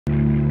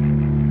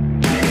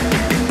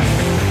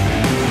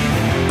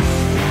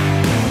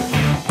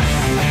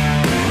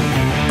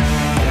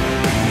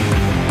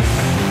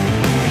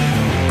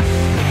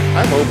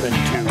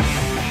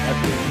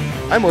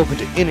I'm open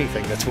to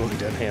anything that's willing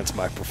to enhance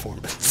my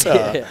performance.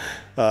 Fuck,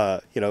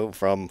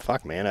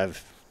 man,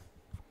 I've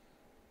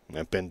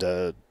been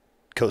to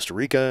Costa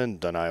Rica and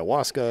done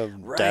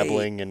ayahuasca,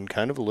 dabbling in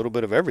kind of a little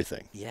bit of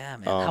everything. Yeah,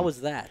 man. How was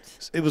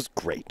that? It was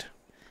great.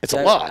 It's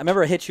a lot. I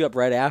remember I hit you up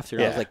right after.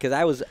 And I was like,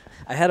 because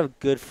I had a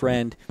good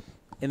friend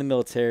in the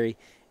military,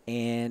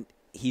 and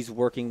he's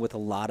working with a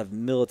lot of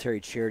military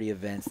charity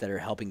events that are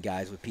helping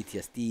guys with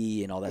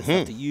PTSD and all that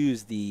stuff to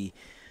use the.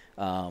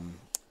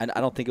 I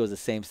don't think it was the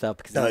same stuff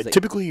because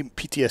typically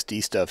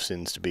PTSD stuff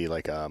seems to be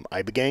like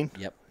ibogaine.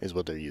 Yep. Is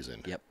what they're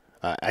using. Yep.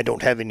 I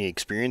don't have any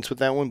experience with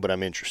that one, but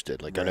I'm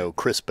interested. Like I know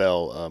Chris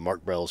Bell,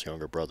 Mark Bell's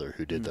younger brother,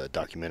 who did the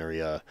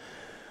documentary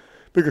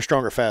Bigger,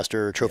 Stronger,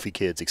 Faster, Trophy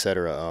Kids,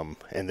 etc.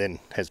 And then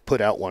has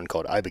put out one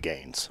called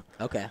Ibogaines.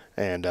 Okay.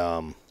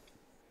 And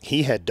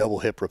he had double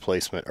hip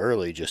replacement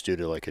early just due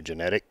to like a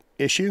genetic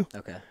issue.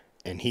 Okay.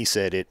 And he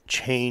said it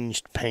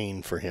changed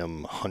pain for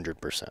him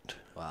 100%.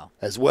 Wow.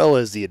 As well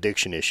as the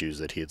addiction issues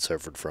that he had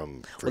suffered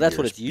from for Well, that's years.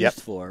 what it's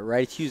used for,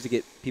 right? It's used to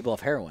get people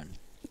off heroin.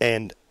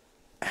 And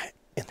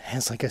it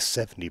has like a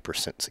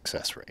 70%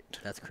 success rate.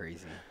 That's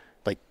crazy.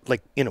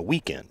 Like in a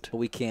weekend. But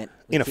we can't.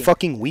 In a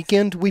fucking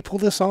weekend, we pull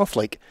this off?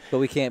 Like. But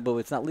we can't. But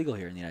it's not legal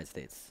here in the United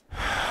States.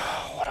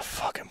 What a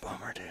fucking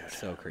bummer, dude.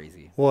 So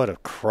crazy. What a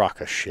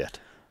crock of shit.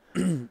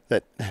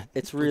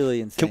 It's really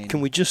insane.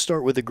 Can we just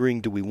start with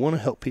agreeing? Do we want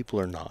to help people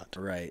or not?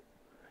 Right.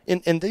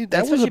 And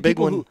that was a big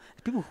one.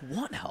 People who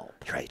want help.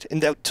 Right.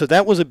 And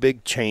that was a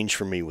big change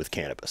for me with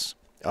cannabis.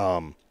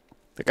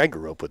 Like I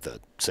grew up with the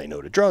say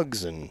no to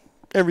drugs and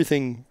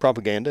everything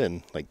propaganda,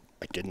 and like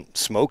I didn't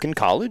smoke in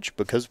college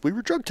because we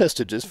were drug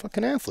tested as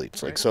fucking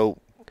athletes. Like so,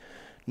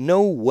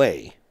 no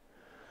way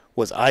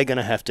was I going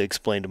to have to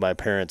explain to my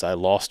parents I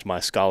lost my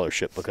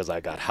scholarship because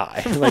I got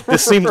high. Like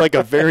this seemed like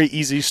a very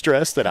easy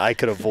stress that I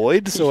could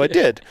avoid, so I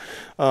did.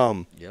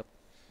 Yep.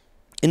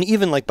 And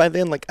even like by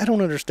then, like I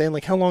don't understand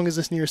like how long is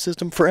this in your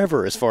system?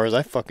 Forever, as far as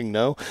I fucking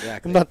know.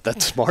 Exactly. I'm not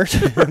that smart.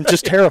 I'm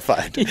just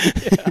terrified.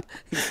 Yeah,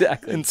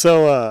 exactly. And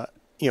so,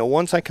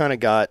 once I kind of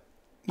got,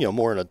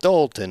 more an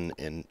adult,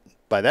 and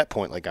by that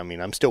point, like I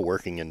mean, I'm still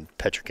working in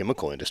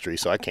petrochemical industry,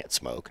 so I can't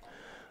smoke.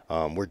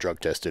 We're drug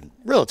tested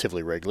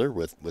relatively regular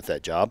with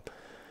that job.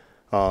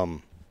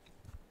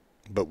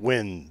 But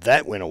when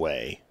that went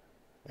away,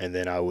 and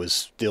then I was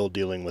still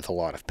dealing with a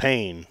lot of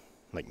pain,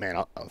 like, man,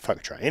 I'll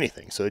fucking try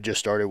anything. So it just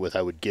started with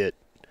I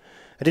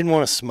didn't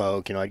want to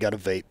smoke. I got a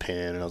vape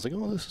pen, and I was like,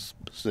 oh, this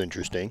is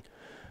interesting.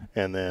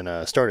 And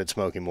then started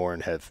smoking more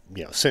and have,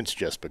 since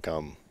just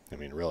become,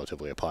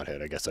 relatively a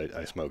pothead. I guess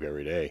I smoke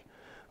every day.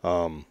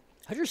 How'd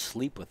you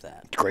sleep with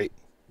that? Great.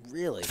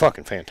 Really? It's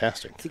fucking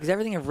fantastic. Because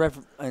everything I've read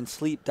in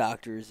sleep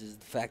doctors is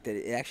the fact that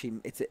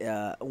it's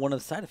one of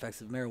the side effects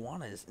of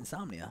marijuana is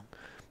insomnia.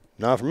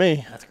 Not for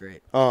me. That's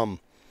great.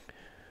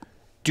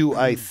 Do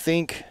I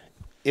think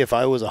if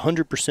I was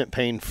 100%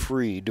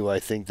 pain-free, do I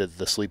think that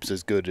the sleep's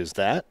as good as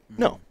that?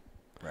 No.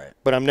 Right.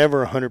 But I'm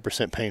never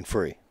 100%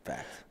 pain-free.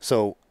 Fact.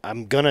 So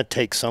I'm going to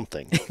take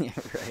something.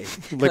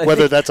 Right. Like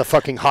whether that's a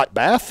fucking hot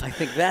bath. I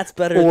think that's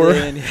better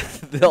than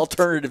the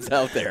alternatives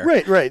out there.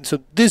 Right.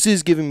 So this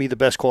is giving me the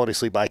best quality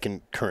sleep I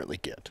can currently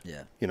get.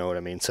 Yeah. You know what I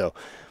mean? So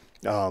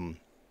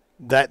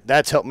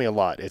that's helped me a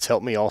lot. It's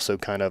helped me also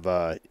kind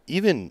of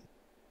even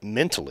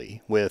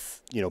mentally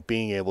with,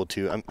 being able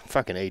to, I'm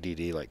fucking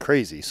ADD like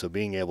crazy. So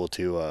being able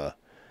to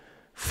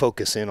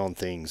focus in on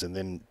things and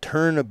then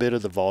turn a bit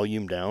of the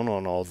volume down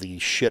on all the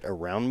shit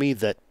around me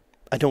that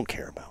I don't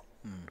care about.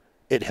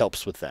 It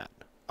helps with that.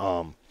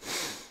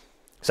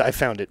 So I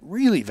found it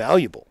really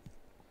valuable.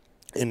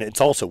 And it's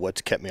also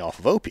what's kept me off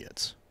of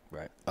opiates.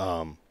 Right.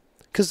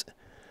 Because,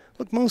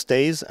 look, most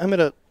days I'm at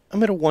a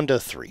 1 to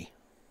 3.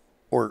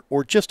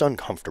 Or just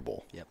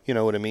uncomfortable. Yep. You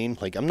know what I mean?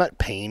 Like, I'm not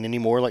pain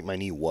anymore like my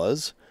knee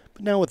was.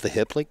 But now with the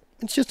hip, like,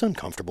 it's just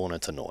uncomfortable and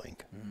it's annoying.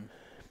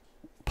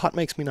 Pot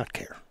makes me not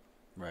care.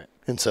 Right.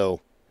 And so,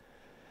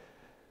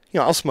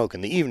 I'll smoke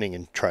in the evening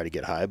and try to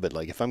get high. But,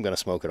 like, if I'm going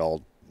to smoke it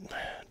all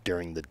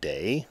during the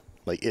day,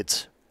 like,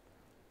 it's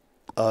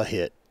a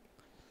hit.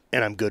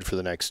 And I'm good for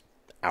the next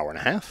hour and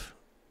a half.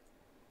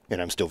 And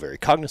I'm still very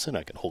cognizant.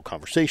 I can hold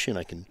conversation.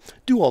 I can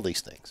do all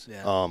these things.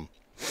 Yeah.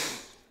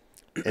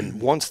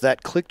 And once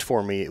that clicked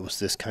for me, it was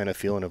this kind of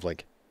feeling of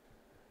like,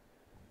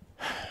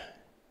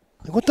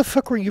 what the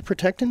fuck were you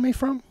protecting me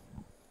from?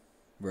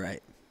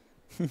 Right.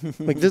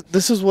 Like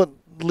this is what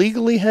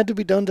legally had to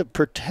be done to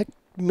protect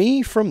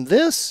me from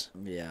this?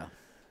 Yeah.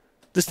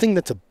 This thing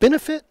that's a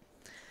benefit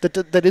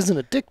that isn't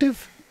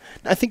addictive?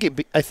 I think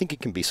it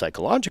can be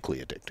psychologically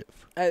addictive.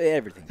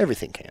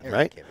 Everything can,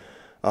 right?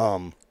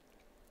 And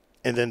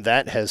then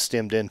that has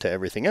stemmed into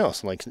everything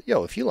else. I'm like,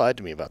 yo, if you lied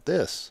to me about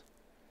this,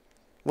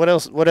 what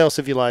else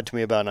have you lied to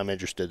me about and I'm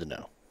interested to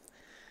know?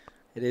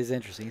 It is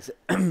interesting.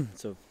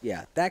 So,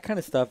 yeah, that kind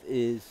of stuff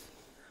is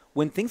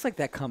when things like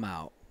that come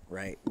out,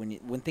 right?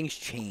 When things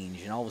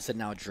change and all of a sudden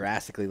now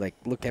drastically, like,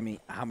 look at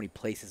how many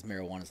places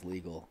marijuana is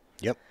legal.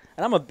 Yep.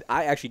 And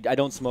I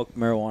don't smoke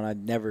marijuana. I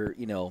never,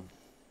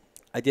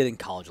 I did in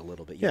college a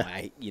little bit,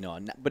 yeah.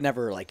 but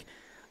never like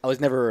I was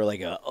never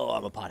like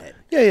I'm a pothead.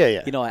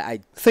 Yeah. You know, I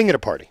thing at a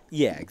party.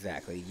 Yeah,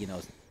 exactly. You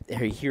know,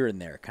 here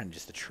and there, kind of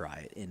just to try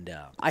it, and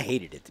I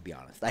hated it, to be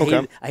honest.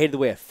 I hated the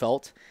way I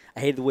felt. I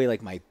hated the way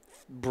like my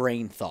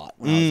brain thought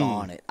when I was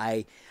on it.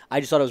 I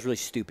just thought it was really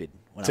stupid.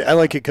 I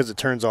like it because it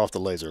turns off the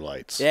laser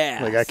lights. Yeah.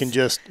 Like I can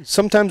just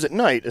sometimes at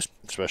night,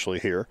 especially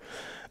here,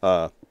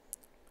 I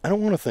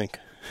don't want to think.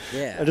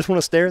 Yeah. I just want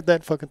to stare at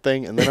that fucking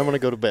thing, and then I'm going to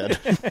go to bed.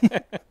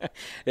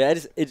 Yeah, I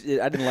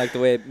didn't like the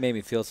way it made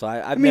me feel. So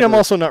I'm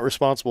also not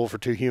responsible for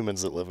 2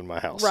 humans that live in my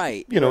house.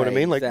 Right. You know what I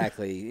mean? Like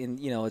exactly. And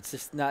it's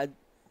just not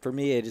for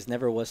me. It just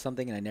never was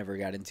something, and I never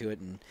got into it.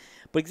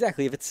 But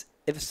exactly, if it's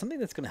something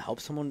that's going to help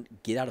someone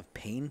get out of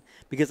pain,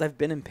 because I've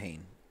been in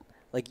pain,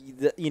 like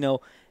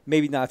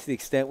maybe not to the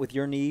extent with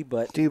your knee,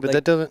 but dude, like,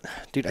 that doesn't.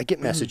 Dude, I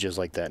get messages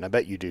like that, and I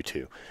bet you do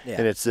too. Yeah.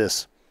 And it's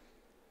this.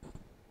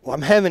 Well,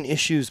 I'm having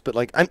issues, but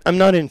like I'm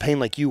not in pain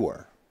like you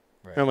were.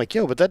 Right. And I'm like,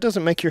 yo, but that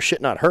doesn't make your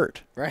shit not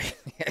hurt. Right.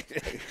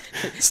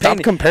 Stop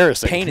comparing.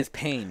 Pain is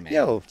pain, man.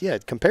 Yo, yeah,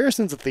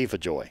 comparison's a thief of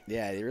joy.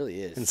 Yeah, it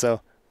really is. And so,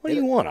 what do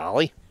you want,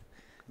 Ollie?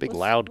 Big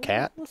loud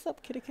cat. What's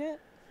up, kitty cat?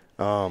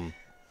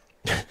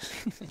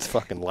 It's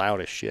fucking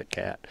loud as shit,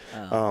 cat.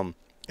 And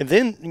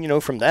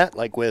then from that,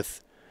 like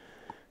with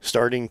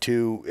starting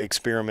to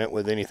experiment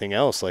with anything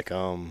else, like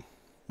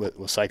with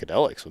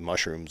psychedelics, with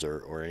mushrooms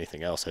or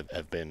anything else,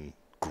 have been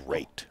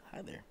great.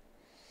 Hi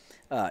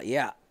there.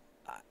 Yeah.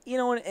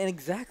 And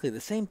exactly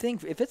the same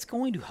thing. If it's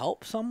going to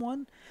help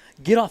someone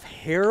get off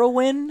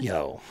heroin,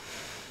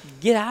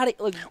 get out of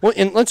it. Well,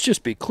 and let's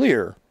just be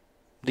clear.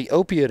 The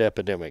opiate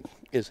epidemic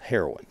is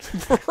heroin.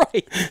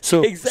 Right.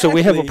 So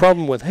we have a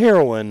problem with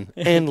heroin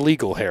and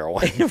legal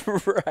heroin.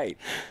 Right.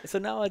 So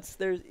now it's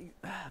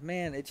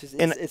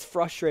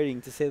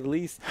frustrating to say the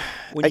least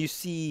when you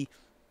see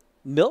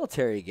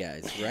military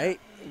guys, right?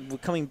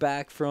 Coming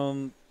back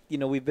from,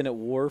 we've been at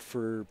war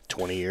for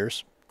 20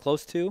 years.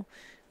 Close to.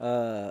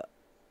 So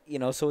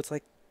it's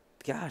like,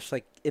 gosh,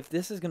 like if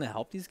this is going to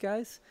help these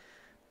guys.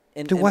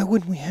 And why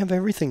wouldn't we have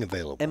everything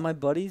available? And my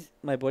buddy's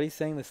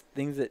saying the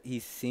things that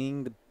he's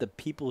seeing, the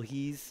people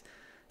he's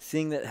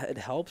seeing that it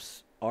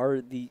helps are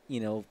the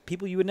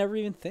people you would never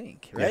even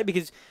think, right? Yeah.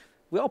 Because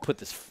we all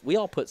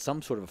put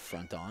some sort of a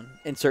front on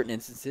in certain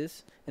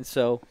instances, and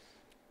so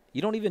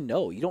you don't even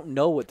know. You don't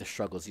know what the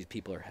struggles these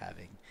people are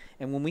having.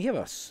 And when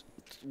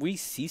we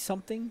see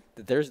something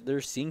that they're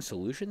seeing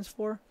solutions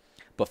for,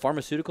 but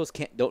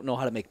pharmaceuticals don't know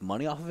how to make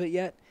money off of it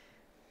yet.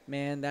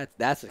 Man,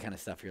 that's the kind of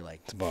stuff you're like.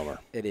 It's a bummer.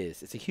 It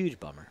is. It's a huge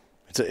bummer.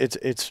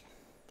 It's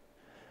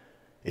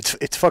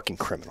fucking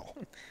criminal.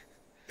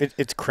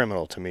 It's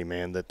criminal to me,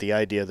 man. That the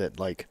idea that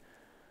like,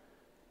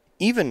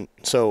 even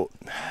so,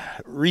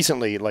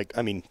 recently, like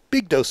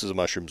big doses of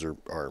mushrooms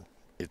are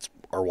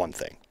one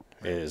thing.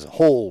 It is a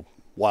whole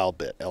wild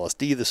bit.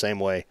 LSD the same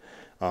way,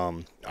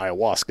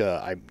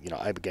 ayahuasca,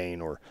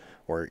 ibogaine or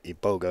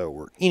iboga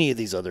or any of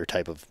these other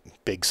type of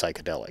big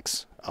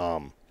psychedelics.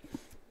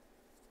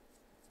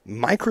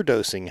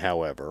 Microdosing,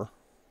 however,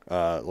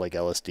 like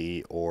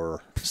LSD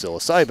or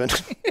psilocybin.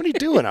 What are you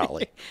doing,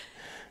 Ollie?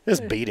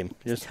 Just beat him.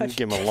 Just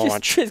give him a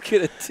launch. I'm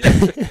going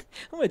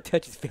to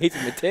touch his face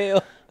and the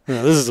tail.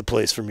 No, this is a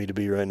place for me to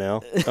be right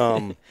now.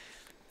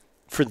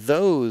 For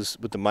those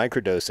with the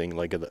microdosing,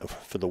 like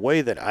for the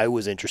way that I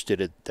was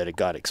interested that it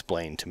got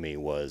explained to me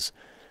was,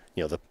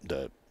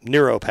 the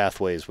neuro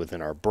pathways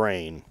within our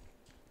brain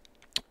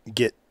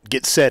get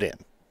set in.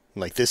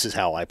 Like, this is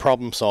how I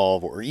problem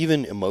solve, or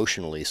even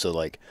emotionally. So,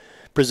 like,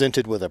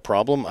 presented with a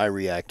problem, I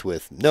react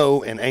with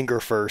no and anger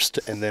first,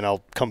 and then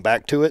I'll come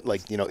back to it.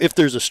 Like, if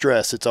there's a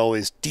stress, it's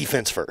always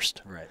defense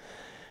first. Right.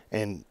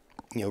 And,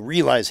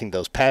 realizing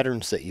those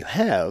patterns that you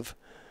have,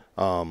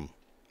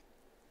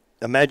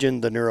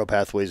 imagine the neural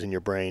pathways in your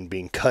brain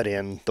being cut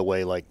in the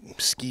way, like,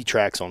 ski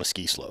tracks on a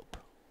ski slope.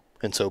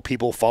 And so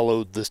people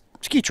follow the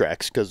ski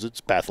tracks because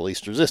it's path of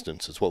least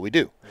resistance. It's what we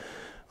do.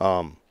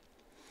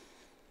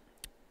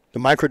 The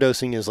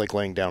microdosing is like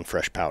laying down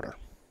fresh powder.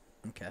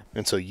 Okay.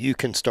 And so you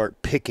can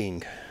start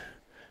picking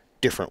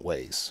different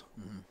ways.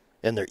 Mm-hmm.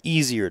 And they're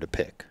easier to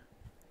pick.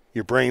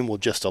 Your brain will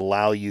just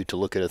allow you to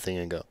look at a thing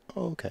and go,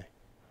 oh, okay.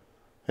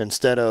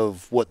 Instead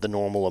of what the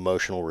normal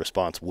emotional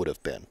response would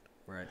have been.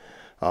 Right.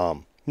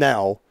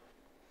 Now,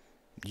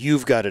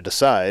 you've got to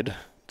decide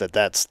that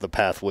that's the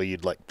pathway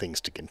you'd like things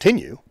to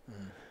continue.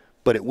 Mm-hmm.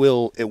 But it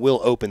will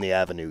open the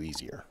avenue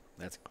easier.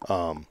 That's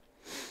cool.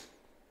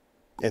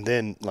 And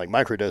then, like,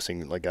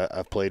 microdosing, like,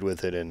 I've played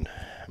with it, and,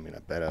 I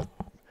bet I've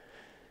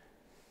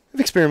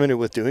experimented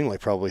with doing,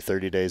 like, probably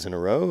 30 days in a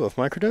row of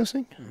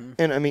microdosing. Mm-hmm.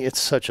 And, it's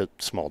such a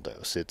small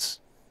dose. It's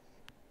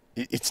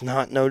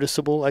not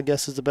noticeable, I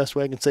guess is the best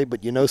way I can say,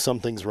 but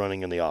something's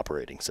running in the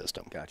operating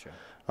system. Gotcha.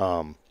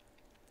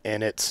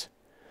 And it's...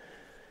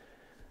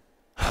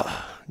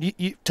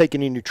 you take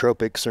any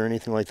nootropics or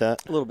anything like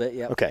that? A little bit,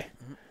 yeah. Okay.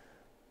 Mm-hmm.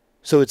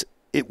 So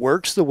it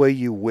works the way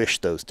you wish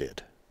those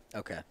did.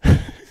 Okay.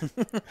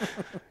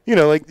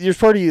 Like, there's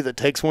part of you that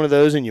takes one of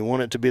those and you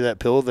want it to be that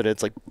pill that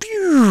it's like,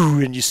 pew,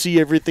 and you see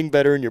everything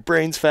better and your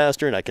brain's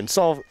faster and I can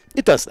solve it.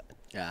 It does that.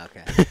 Yeah,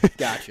 okay.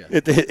 Gotcha.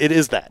 It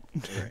is that.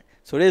 Right.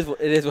 So it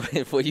is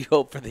what you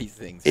hope for these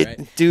things,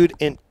 right? Dude,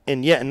 and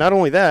not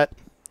only that,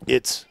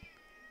 it's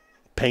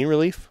pain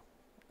relief.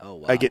 Oh,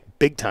 wow. I get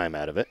big time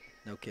out of it.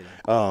 No kidding.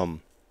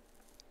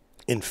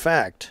 In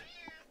fact,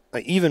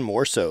 even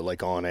more so,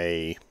 like on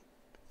a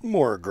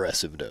more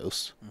aggressive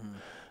dose,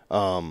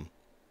 there's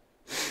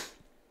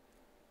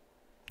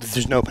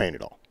no pain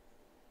at all.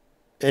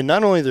 And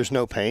not only there's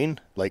no pain,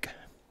 like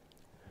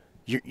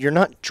you're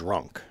not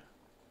drunk.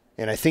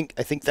 And I think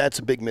that's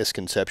a big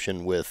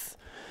misconception with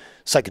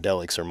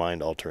psychedelics or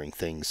mind-altering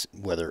things,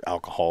 whether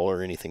alcohol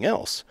or anything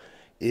else,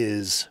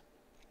 is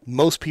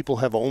most people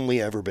have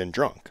only ever been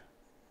drunk.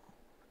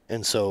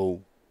 And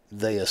so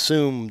they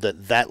assume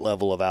that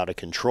level of out of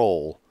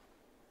control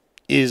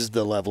is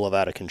the level of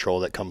out of control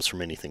that comes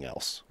from anything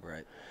else.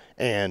 Right.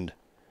 And,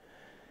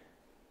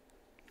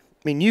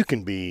 I mean, you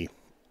can be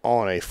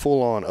on a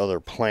full-on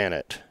other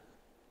planet,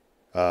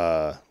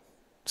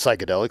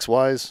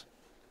 psychedelics-wise,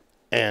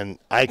 and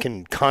I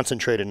can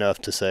concentrate enough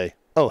to say,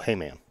 oh, hey,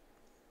 man.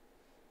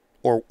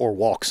 Or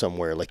walk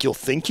somewhere. Like, you'll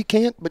think you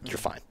can't, but you're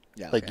fine.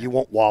 Yeah, like, okay. you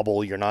won't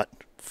wobble. You're not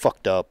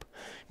fucked up. I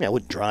mean, I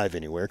wouldn't drive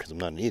anywhere because I'm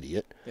not an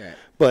idiot. Yeah.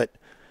 But,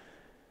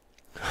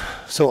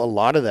 so a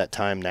lot of that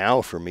time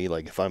now for me,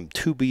 like, if I'm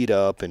too beat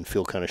up and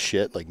feel kind of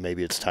shit, like,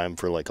 maybe it's time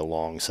for, like, a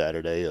long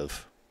Saturday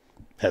of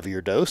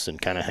heavier dose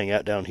and kind of hang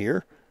out down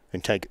here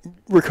and take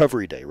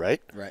recovery day,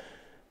 right? Right.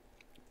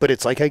 But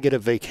it's like I get a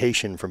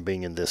vacation from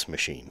being in this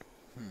machine.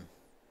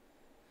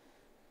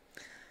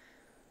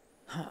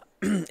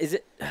 Is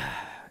it...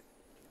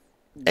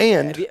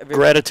 And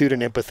gratitude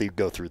and empathy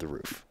go through the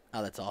roof.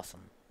 Oh, that's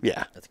awesome.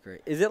 Yeah. That's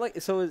great. Is it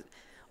like, so is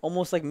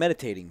almost like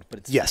meditating, but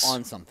it's Yes.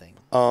 on something?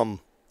 And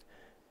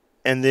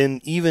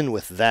then even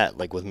with that,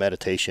 like with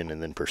meditation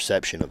and then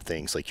perception of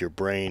things, like your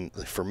brain,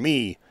 for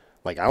me,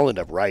 like I'll end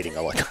up writing.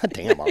 I'm like, God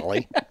damn,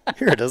 Ollie,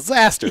 you're a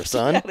disaster,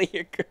 son. Get out of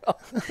here, girl.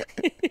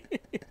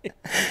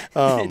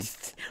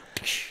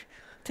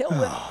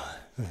 Tailwind.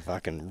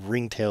 Fucking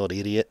ring-tailed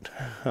idiot.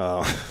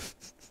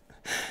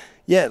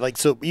 Yeah, like,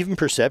 so even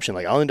perception,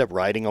 like, I'll end up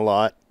writing a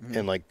lot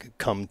and, like,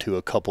 come to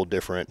a couple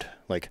different,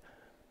 like,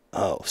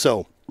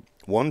 so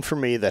one for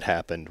me that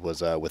happened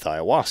was with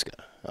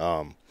ayahuasca.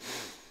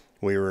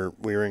 We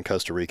were in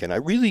Costa Rica, and I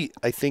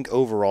think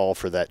overall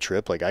for that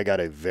trip, like, I got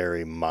a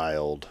very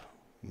mild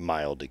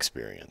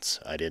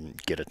experience. I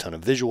didn't get a ton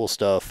of visual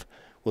stuff,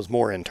 was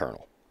more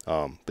internal,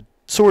 but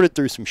sorted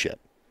through some shit.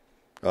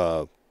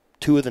 2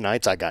 of the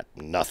nights I got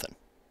nothing.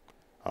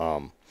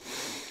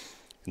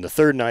 And the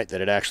third night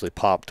that it actually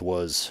popped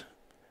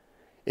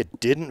it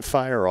didn't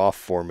fire off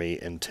for me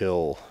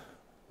until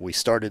we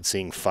started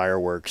seeing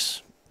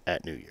fireworks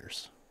at New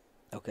Year's.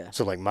 Okay.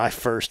 So, like, my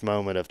first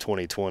moment of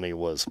 2020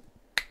 was,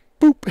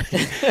 boop.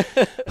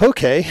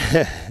 Okay.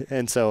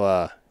 And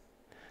so,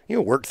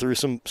 worked through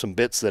some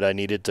bits that I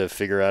needed to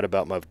figure out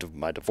about my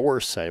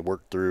divorce. I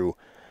worked through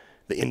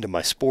the end of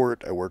my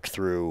sport. I worked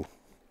through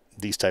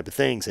these type of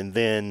things. And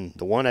then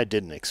the one I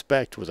didn't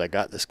expect was I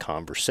got this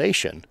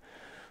conversation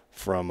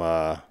from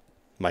my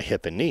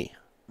hip and knee.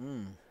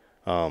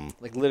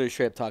 Like literally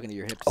straight up talking to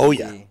your hips. Oh,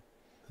 yeah.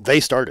 They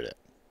started it.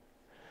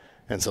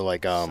 And so,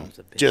 like,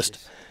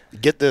 just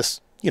get this,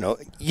 you know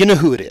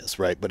who it is,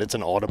 right? But it's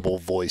an audible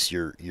voice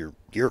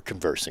you're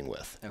conversing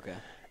with. Okay.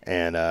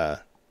 And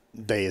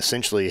they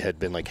essentially had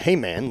been like, hey,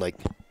 man, like,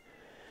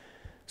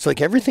 it's like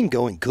everything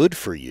going good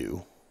for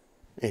you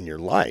in your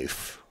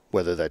life,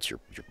 whether that's your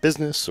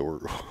business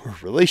or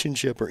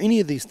relationship or any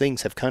of these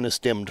things, have kind of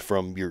stemmed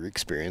from your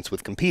experience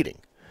with competing.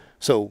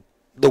 So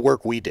the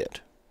work we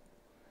did,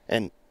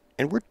 and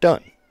we're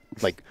done.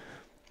 Like,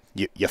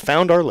 you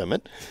found our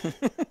limit,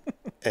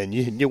 and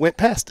you went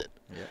past it.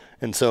 Yeah.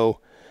 And so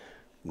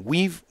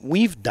we've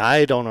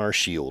died on our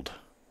shield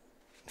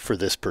for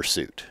this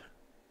pursuit.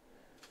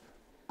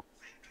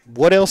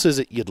 What else is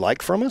it you'd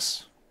like from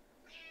us?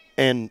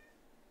 And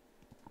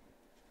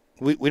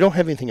we don't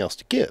have anything else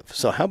to give.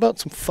 So how about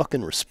some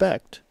fucking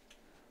respect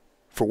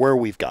for where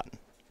we've gotten?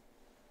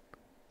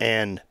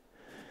 And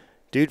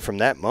dude, from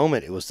that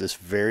moment, it was this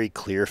very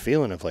clear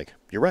feeling of like,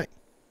 you're right.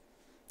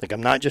 Like,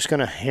 I'm not just going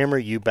to hammer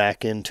you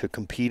back into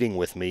competing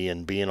with me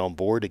and being on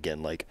board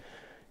again. Like,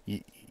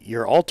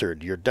 you're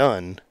altered, you're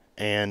done,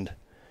 and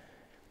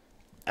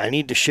I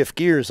need to shift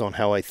gears on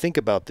how I think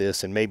about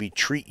this and maybe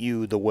treat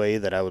you the way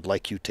that I would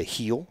like you to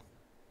heal,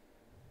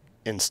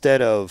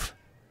 instead of,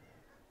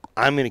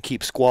 I'm going to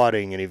keep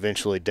squatting and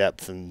eventually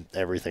depth and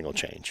everything will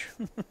change.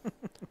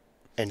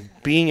 And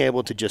being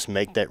able to just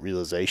make that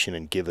realization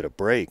and give it a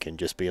break and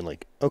just being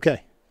like,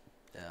 okay,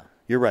 yeah,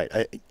 you're right.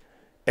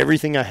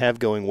 Everything I have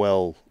going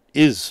well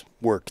is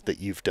work that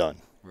you've done.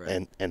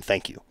 Right. And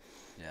thank you.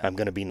 Yeah. I'm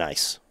going to be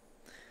nice.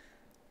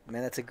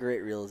 Man, that's a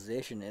great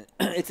realization.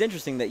 And it's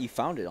interesting that you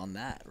found it on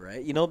that,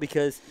 right?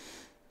 Because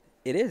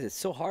it's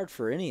so hard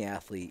for any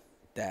athlete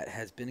that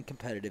has been in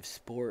competitive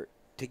sport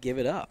to give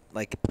it up.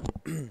 Like,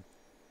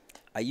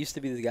 I used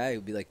to be the guy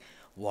who'd be like,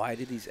 why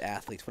do these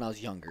athletes, when I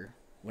was younger,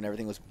 when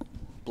everything was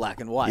black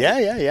and white. Yeah.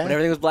 When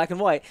everything was black and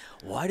white,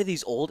 why do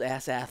these old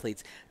ass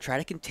athletes try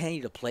to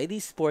continue to play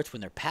these sports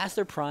when they're past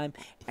their prime,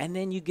 and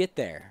then you get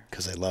there?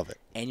 Because they love it.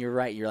 And you're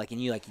right. You're like,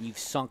 and you've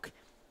sunk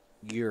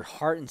your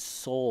heart and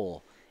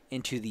soul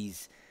into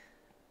these.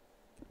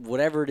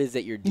 Whatever it is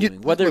that you're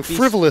doing, whether it be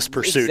frivolous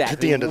pursuit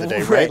at the end of the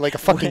day, right? Like a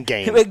fucking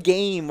game, a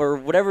game or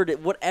whatever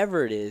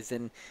it is,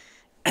 and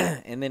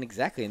and then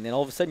and then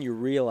all of a sudden you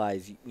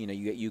realize,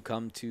 you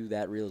come to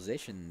that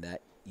realization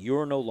that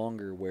you're no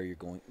longer where you're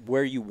going,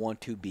 where you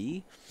want to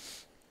be,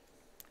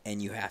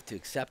 and you have to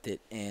accept it,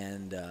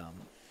 and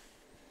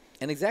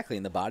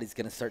the body's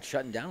going to start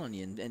shutting down on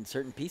you in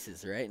certain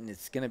pieces, right? And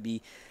it's going to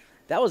be.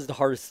 That was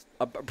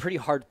a pretty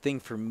hard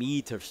thing for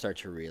me to start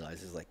to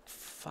realize. Is like,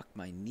 fuck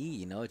my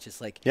knee, It's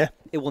just like,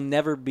 it will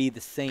never be the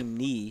same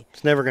knee.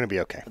 It's never going to be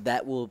okay.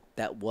 That was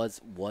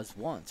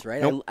once,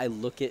 right? Nope. I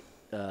look at,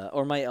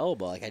 or my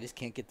elbow, like I just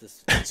can't get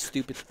this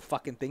stupid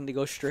fucking thing to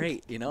go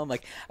straight, I'm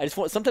like,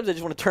 sometimes I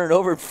just want to turn it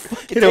over and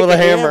fucking with a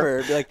hammer.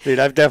 And be like, dude,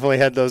 I've definitely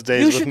had those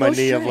days with my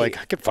knee straight. of like,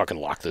 I could fucking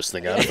lock this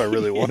thing out if I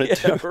really wanted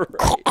to.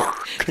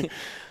 Right.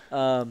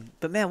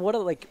 But man, what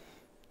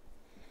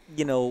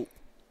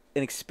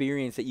an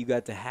experience that you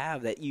got to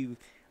have, that you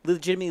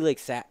legitimately like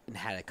sat and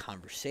had a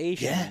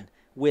conversation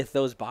with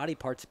those body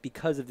parts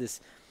because of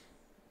this,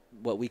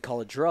 what we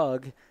call a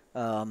drug.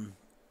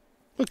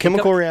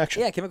 Chemical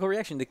reaction. Yeah, chemical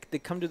reaction. They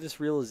come to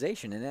this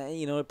realization, and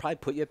it probably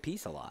put you at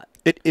peace a lot.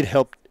 It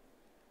helped.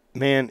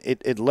 Man,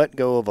 it let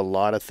go of a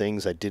lot of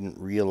things I didn't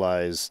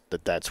realize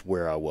that's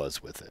where I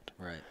was with it.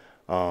 Right.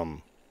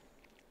 I'm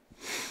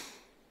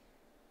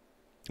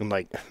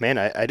like, man,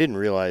 I didn't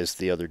realize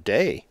the other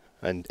day.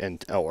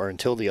 Or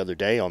until the other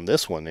day on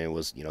this one, it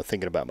was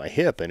thinking about my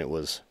hip, and it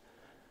was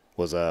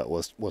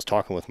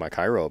talking with my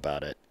chiro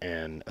about it,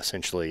 and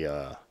essentially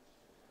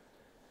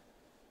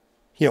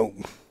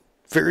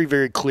very,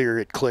 very clear,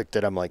 it clicked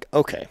that I'm like,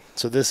 okay,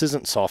 so this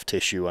isn't soft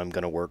tissue I'm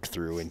going to work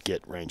through and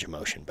get range of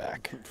motion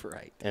back.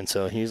 Right. And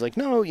so he's like,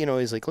 no,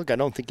 he's like, look, I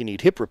don't think you need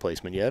hip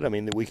replacement yet. I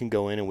mean, we can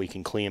go in and we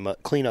can clean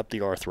up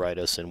the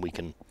arthritis, and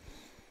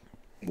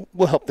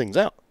we'll help things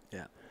out.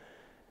 Yeah.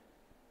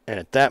 And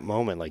at that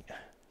moment, like,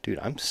 dude,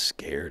 I'm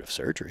scared of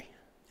surgery.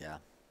 Yeah.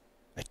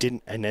 I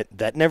didn't, and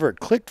that never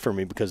clicked for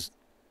me because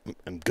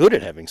I'm good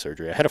at having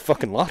surgery. I had a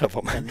fucking lot of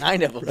them.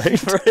 9 of them. Right?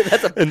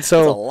 That's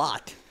a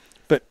lot.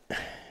 But,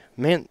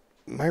 man,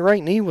 my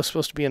right knee was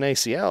supposed to be an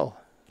ACL.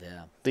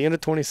 Yeah. The end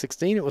of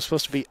 2016, it was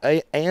supposed to be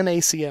an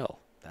ACL.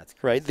 That's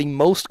crazy. Right? The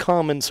most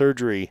common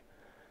surgery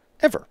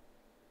ever.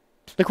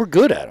 Like, we're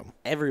good at them.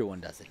 Everyone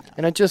does it now.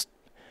 And it's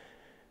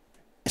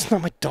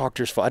not my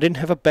doctor's fault. I didn't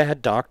have a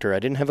bad doctor. I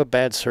didn't have a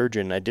bad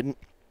surgeon.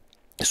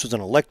 This was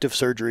an elective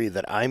surgery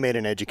that I made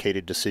an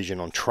educated decision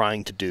on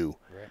trying to do.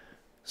 Right.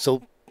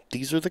 So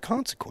these are the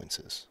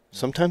consequences.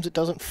 Sometimes it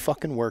doesn't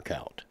fucking work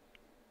out.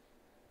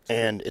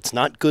 And it's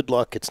not good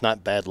luck. It's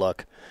not bad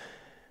luck.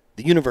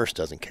 The universe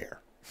doesn't care.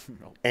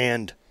 No.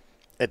 And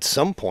at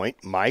some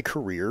point, my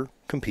career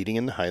competing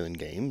in the Highland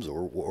Games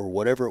or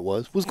whatever it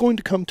was going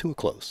to come to a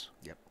close.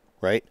 Yep.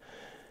 Right?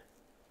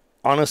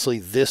 Honestly,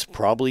 this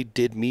probably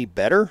did me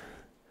better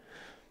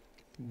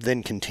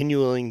than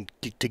continuing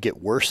to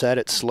get worse at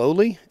it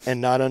slowly and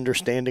not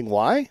understanding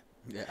why.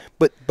 Yeah.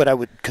 But I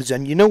would, because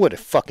then you know what it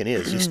fucking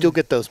is. You still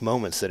get those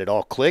moments that it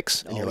all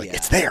clicks, and you're like,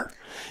 it's there.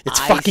 It's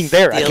fucking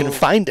there. I can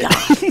find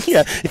it.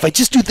 Yeah. If I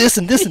just do this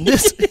and this and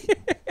this.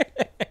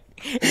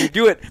 You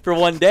do it for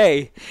one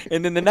day,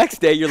 and then the next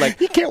day you're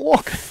like, you can't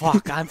walk.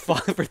 Fuck, I'm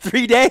fine for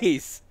 3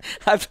 days.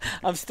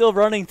 I'm still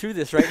running through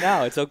this right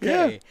now. It's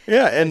okay.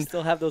 Yeah, and I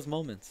still have those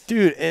moments,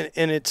 dude.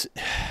 And it's.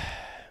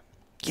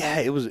 Yeah,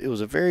 it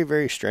was a very,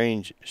 very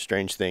strange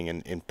thing,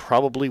 and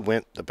probably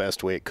went the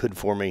best way it could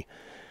for me.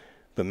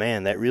 But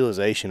man, that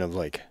realization of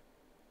like,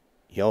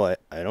 I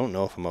don't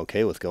know if I'm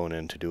okay with going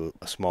in to do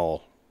a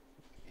small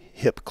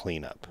hip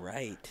cleanup.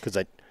 Right. Because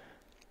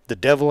the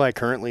devil I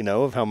currently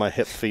know of how my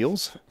hip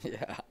feels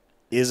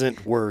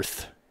isn't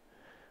worth.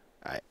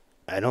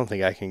 I don't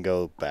think I can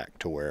go back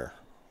to where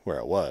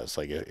it was.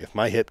 Like if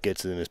my hip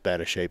gets in as bad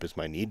a shape as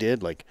my knee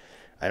did, like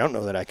I don't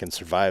know that I can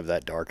survive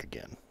that dark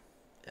again.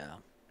 Yeah.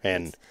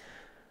 And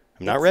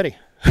I'm not ready.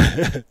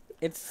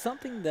 It's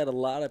something that a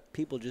lot of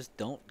people just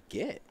don't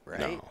get, right?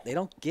 No. They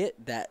don't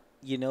get that,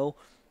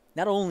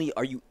 not only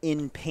are you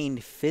in pain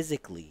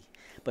physically,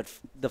 but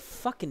the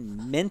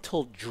fucking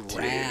mental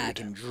drag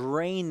and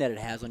drain that it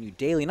has on you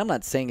daily. And I'm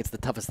not saying it's the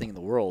toughest thing in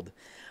the world,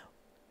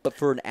 but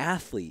for an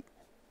athlete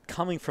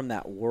coming from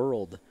that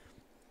world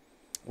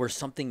where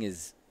something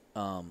is,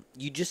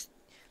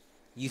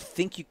 you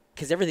think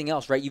because everything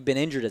else, right? You've been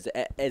injured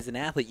as an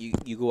athlete.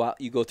 You go out,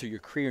 you go through your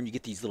career, and you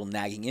get these little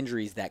nagging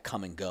injuries that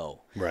come and go.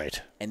 Right.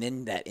 And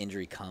then that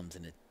injury comes,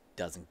 and it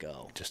doesn't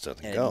go. It just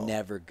doesn't and go. It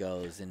never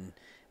goes. And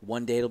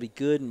one day it'll be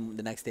good, and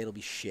the next day it'll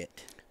be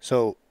shit.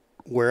 So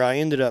where I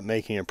ended up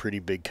making a pretty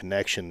big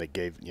connection that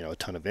gave a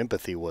ton of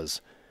empathy was,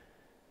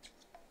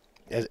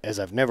 as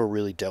I've never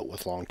really dealt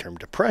with long-term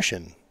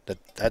depression,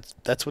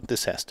 that's what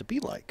this has to be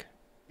like.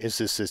 Is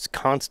this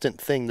constant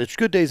thing? There's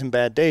good days and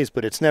bad days,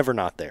 but it's never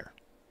not there.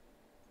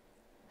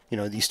 You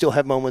know, you still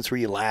have moments where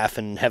you laugh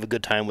and have a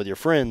good time with your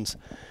friends.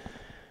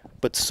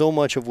 But so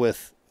much of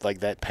with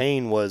like that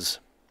pain was,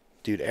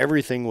 dude,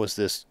 everything was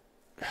this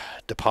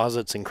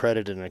deposits and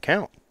credit in an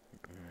account.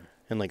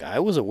 And like I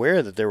was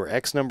aware that there were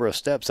X number of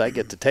steps I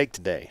get to take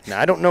today. Now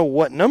I don't know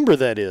what number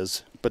that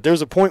is, but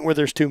there's a point where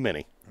there's too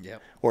many.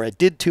 Yep. Or I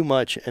did too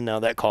much and now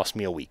that cost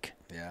me a week.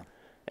 Yeah.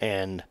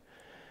 And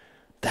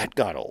that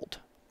got old.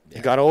 Yeah.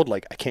 It got old,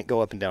 like I can't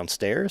go up and down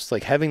stairs.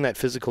 Like having that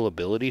physical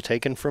ability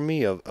taken from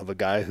me of a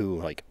guy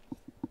who like,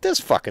 this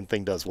fucking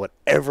thing does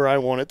whatever I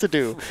want it to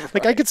do. Right.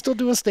 Like I could still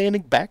do a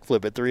standing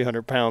backflip at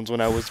 300 pounds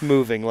when I was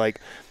moving. Like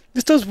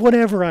this does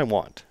whatever I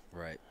want.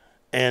 Right.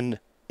 And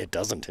it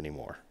doesn't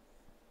anymore.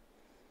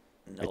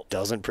 Nope. It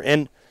doesn't.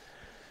 And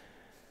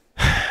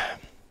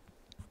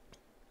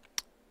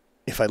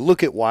if I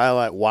look at why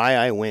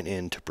I went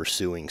into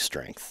pursuing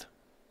strength,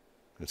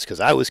 it's because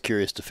I was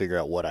curious to figure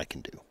out what I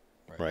can do.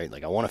 Right?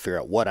 Like I want to figure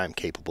out what I'm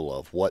capable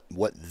of, what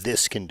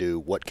this can do,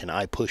 what can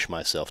I push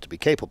myself to be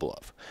capable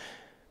of.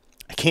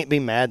 I can't be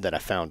mad that I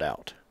found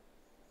out.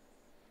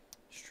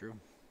 It's true.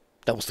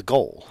 That was the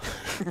goal.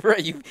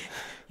 Right.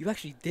 You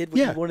actually did what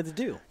you wanted to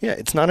do. Yeah,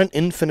 it's not an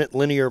infinite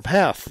linear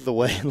path the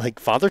way like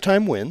Father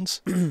Time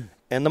wins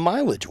and the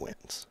mileage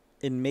wins.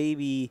 And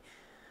maybe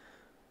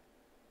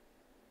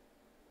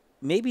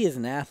as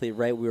an athlete,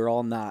 right, we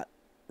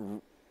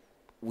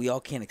all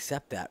can't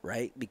accept that,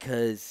 right?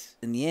 Because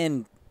in the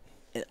end,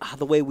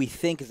 the way we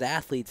think as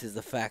athletes is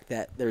the fact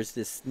that there's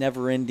this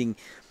never-ending,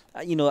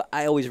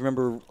 I always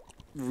remember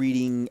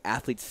reading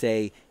athletes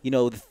say,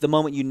 the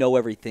moment you know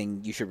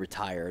everything, you should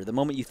retire. The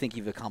moment you think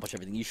you've accomplished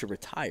everything, you should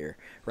retire,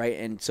 right?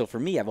 And so for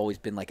me, I've always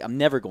been like, I'm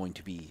never going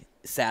to be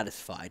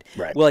satisfied.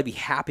 Right. Will I be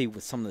happy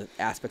with some of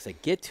the aspects I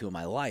get to in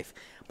my life?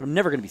 But I'm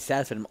never going to be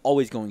satisfied. I'm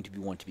always going to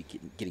want to be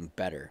getting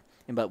better.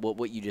 But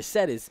what you just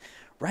said is,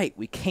 right,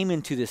 we came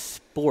into this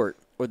sport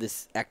or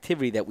this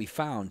activity that we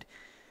found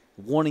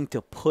wanting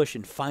to push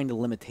and find the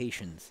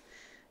limitations.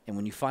 And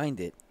when you find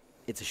it,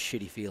 it's a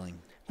shitty feeling.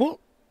 Well,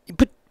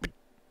 but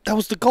that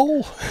was the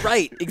goal.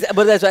 Right. Exactly.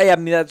 But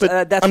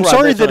that's I'm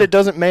sorry that it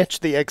doesn't match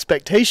the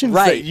expectations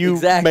that you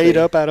made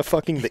up out of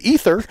fucking the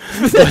ether.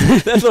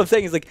 That's what I'm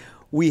saying. Is like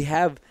we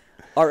have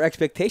our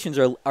expectations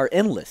are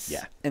endless.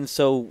 Yeah. And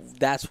so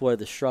that's where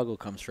the struggle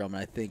comes from.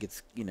 And I think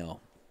it's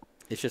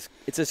it's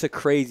just a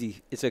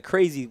crazy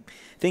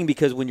thing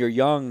because when you're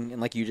young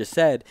and like you just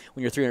said,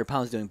 when you're 300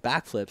 pounds doing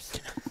backflips,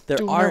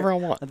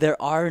 there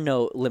are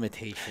no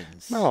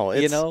limitations.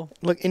 No,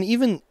 look, and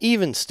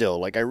even still,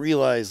 like I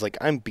realize like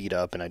I'm beat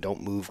up and I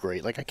don't move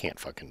great. Like I can't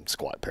fucking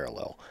squat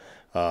parallel.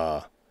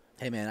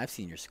 Hey man, I've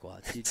seen your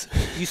squats.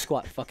 You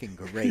squat fucking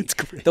great. It's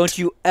great. Don't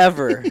you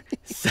ever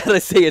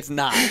say it's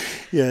not.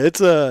 Yeah,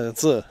 it's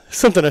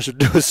something I should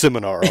do a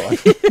seminar on.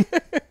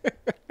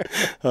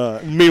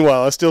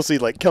 Meanwhile, I still see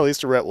like Kelly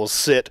Starrett will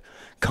sit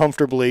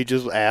comfortably,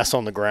 just ass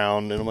on the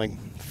ground, and I'm like,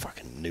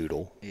 fucking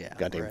noodle,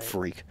 goddamn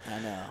freak. I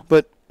know.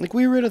 But like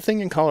we were at a thing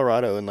in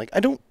Colorado, and like I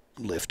don't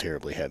lift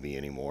terribly heavy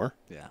anymore.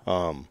 Yeah.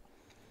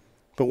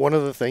 But one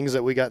of the things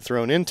that we got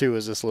thrown into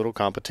is this little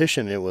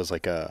competition. It was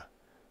like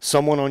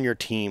someone on your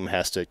team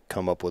has to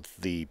come up with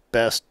the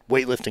best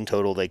weightlifting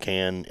total they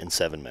can in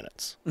 7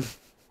 minutes.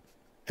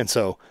 And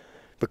so,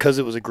 because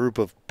it was a group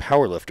of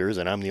powerlifters,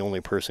 and I'm the only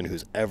person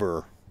who's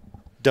ever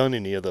done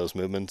any of those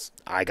movements,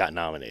 I got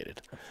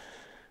nominated.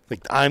 Like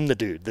I'm the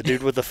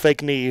dude with the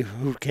fake knee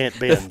who can't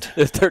bend.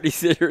 The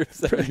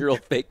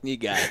 37-year-old fake knee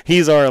guy.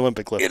 He's our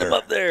Olympic lifter. Get him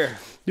up there.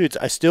 Dude,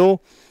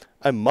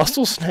 I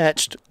muscle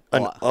snatched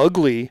an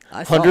ugly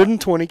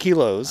 120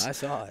 kilos. I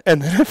saw it.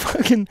 And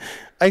then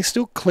I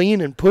still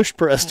clean and push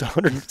pressed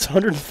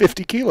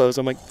 150 kilos.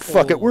 I'm like,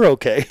 fuck it, we're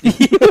okay.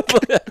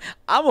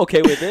 I'm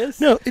okay with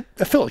this. No,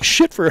 I felt like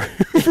shit for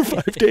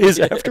 5 days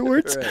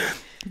afterwards. Right.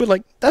 But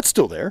like, that's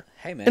still there.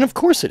 Hey, man. And of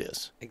course it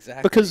is.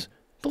 Exactly. Because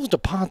those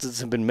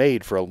deposits have been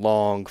made for a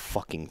long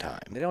fucking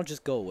time. They don't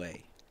just go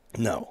away.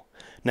 No.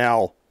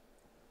 Now,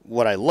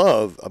 what I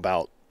love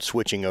about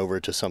switching over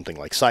to something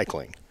like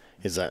cycling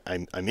is that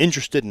I'm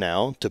interested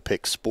now to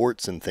pick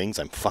sports and things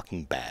I'm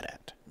fucking bad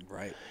at.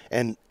 Right.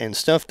 And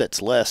stuff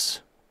that's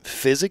less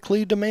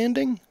physically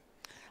demanding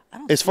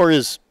as far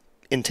as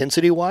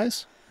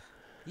intensity-wise.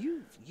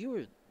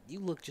 You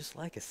look just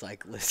like a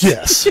cyclist.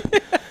 Yes.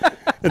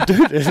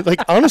 Dude, like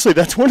honestly,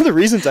 that's one of the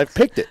reasons I've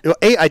picked it.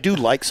 I do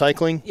like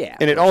cycling,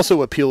 and it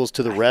also appeals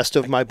to the rest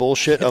of my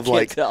bullshit of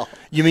like,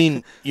 you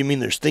mean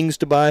there's things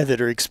to buy that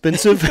are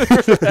expensive?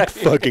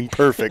 Fucking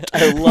perfect.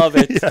 I love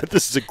it. Yeah,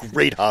 this is a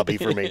great hobby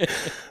for me.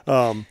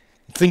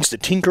 Things to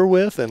tinker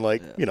with, and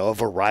like a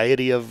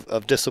variety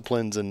of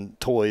disciplines and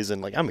toys,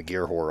 and like I'm a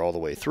gear whore all the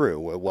way through.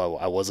 Well,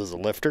 I was as a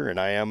lifter, and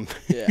I am.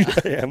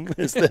 I am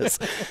as this,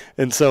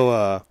 and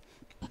so.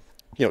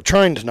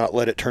 Trying to not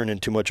let it turn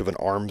into much of an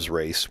arms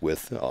race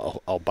with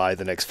I'll buy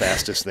the next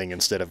fastest thing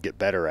instead of get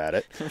better at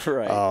it.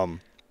 Right.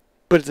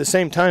 But at the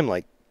same time,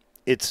 like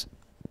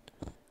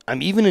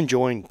I'm even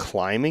enjoying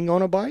climbing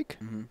on a bike,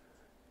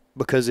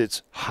 because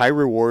it's high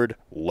reward,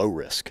 low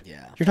risk.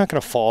 Yeah. You're not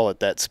going to fall at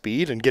that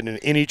speed and get in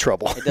any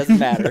trouble. It doesn't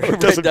matter. It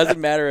doesn't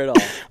matter at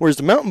all. Whereas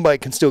the mountain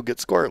bike can still get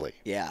squirrely.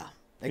 Yeah,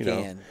 it You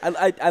know? can.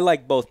 I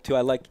like both too.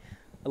 I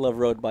love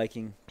road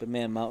biking, but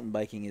man, mountain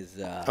biking is.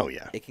 Oh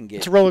yeah, it can get.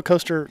 It's a roller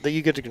coaster that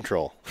you get to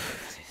control.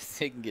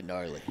 It can get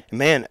gnarly.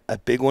 Man, a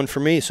big one for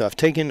me. So I've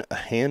taken a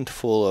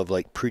handful of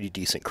like pretty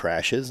decent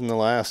crashes in the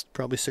last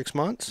probably 6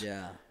 months.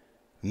 Yeah.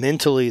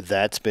 Mentally,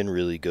 that's been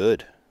really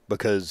good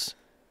because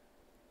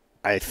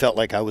I felt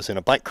like I was in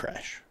a bike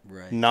crash.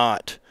 Right.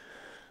 Not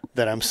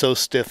that I'm so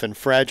stiff and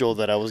fragile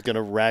that I was going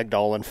to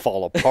ragdoll and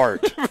fall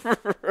apart.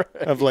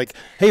 Of like,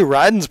 hey,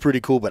 riding's pretty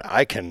cool, but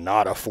I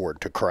cannot afford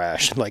to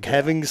crash. Like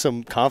having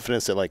some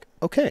confidence that like,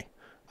 okay,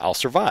 I'll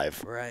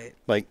survive. Right.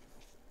 Like,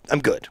 I'm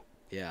good.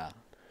 Yeah.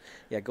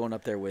 Yeah, going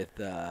up there with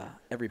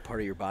every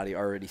part of your body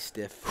already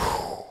stiff.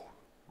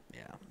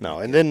 Yeah. No,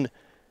 and then,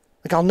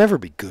 like, I'll never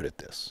be good at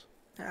this.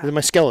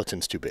 My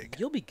skeleton's too big.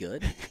 You'll be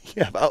good.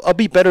 Yeah, I'll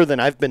be better than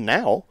I've been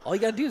now. All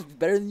you got to do is be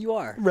better than you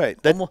are. Right.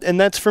 And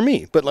that's for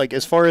me. But, like,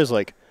 as far as,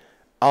 like,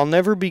 I'll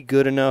never be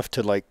good enough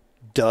to, like,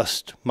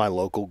 dust my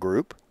local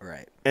group.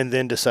 Right. And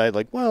then decide,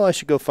 like, well, I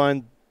should go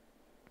find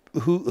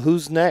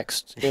who's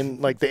next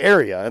in, like, the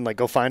area and, like,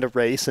 go find a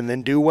race and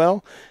then do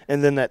well.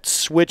 And then that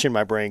switch in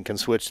my brain can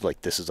switch to,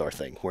 like, this is our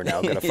thing. We're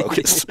now going to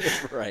focus.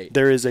 Right.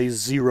 There is a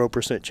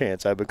 0%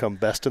 chance I become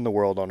best in the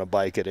world on a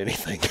bike at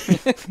anything.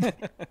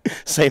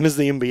 Same as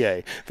the NBA.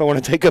 If I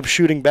want to take up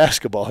shooting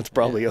basketball, it's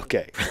probably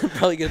okay.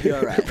 Probably going to be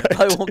all right.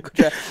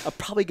 I'm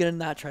probably going to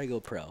not try to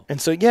go pro.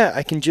 And so, yeah,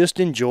 I can just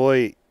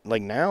enjoy,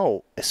 like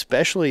now,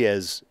 especially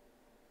as,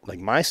 like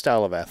my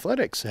style of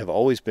athletics have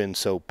always been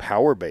so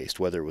power-based,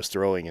 whether it was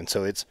throwing. And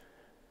so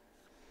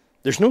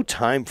there's no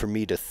time for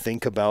me to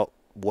think about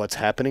what's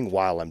happening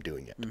while I'm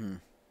doing it. Mm-hmm.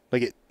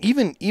 Like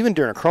even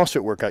during a CrossFit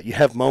workout, you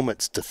have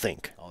moments to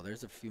think. Oh,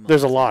 there's a few moments.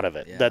 There's a lot of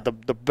it yeah. that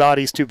the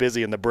body's too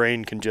busy and the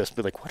brain can just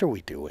be like, what are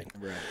we doing?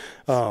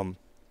 Right.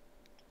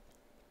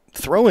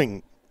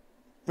 Throwing,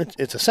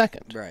 it's a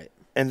second. Right.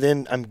 And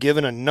then I'm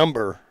given a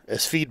number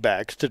as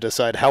feedback to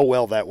decide how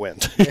well that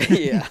went.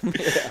 Yeah.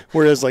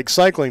 Whereas like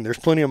cycling, there's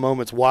plenty of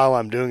moments while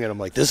I'm doing it, I'm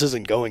like, this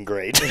isn't going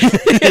great.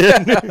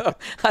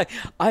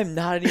 I'm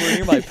not anywhere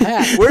near my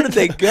path. Where did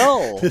they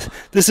go?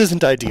 This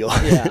isn't ideal.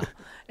 Yeah.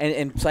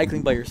 And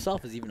cycling by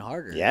yourself is even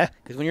harder. Yeah.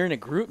 Because when you're in a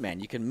group, man,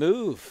 you can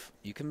move.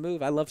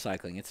 I love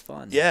cycling. It's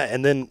fun. Yeah,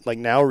 and then like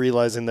now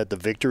realizing that the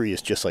victory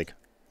is just like,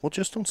 well,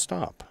 just don't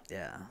stop.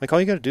 Yeah. Like all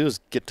you got to do is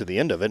get to the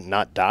end of it and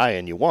not die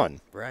and you won.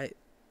 Right.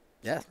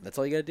 Yeah, that's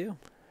all you got to do.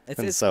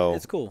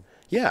 It's cool.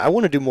 Yeah, I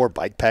want to do more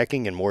bike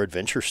packing and more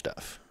adventure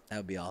stuff. That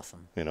would be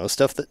awesome. You know,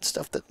 stuff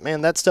that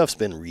man, that stuff's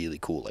been really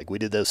cool. Like we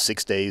did those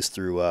 6 days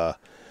through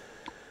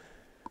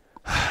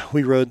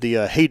we rode the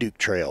Hayduke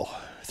Trail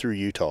through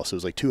Utah, so it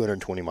was like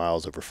 220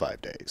 miles over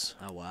 5 days.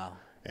 Oh wow.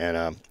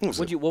 And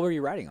what were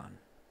you riding on?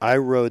 I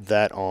rode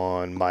that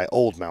on my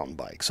old mountain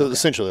bike, so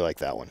essentially like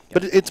that one. Yep.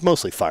 But it's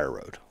mostly fire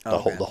road, the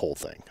whole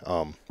thing.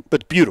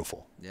 But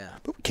beautiful. Yeah.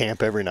 But we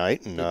camp every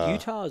night, and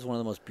Utah is one of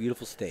the most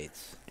beautiful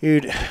states.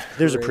 Dude,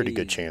 there's a pretty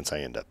good chance I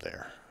end up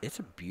there. It's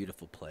a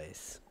beautiful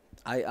place.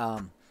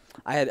 I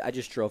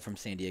just drove from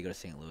San Diego to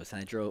St. Louis,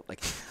 and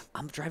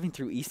I'm driving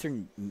through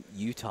eastern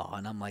Utah,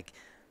 and I'm like,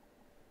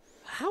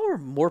 how are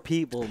more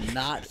people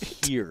not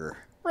here?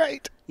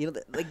 Right. You know,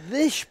 like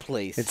this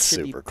place. It's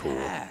should super be cool.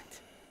 Packed.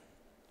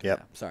 Yep.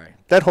 Yeah, sorry.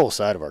 That whole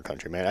side of our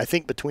country, man. I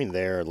think between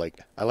there, like,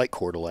 I like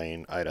Coeur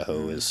d'Alene,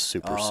 Idaho is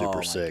super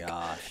sick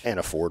and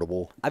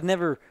affordable. I've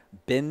never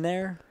been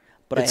there,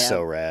 but it's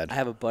so rad. I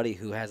have a buddy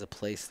who has a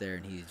place there,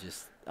 and he's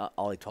just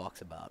all he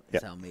talks about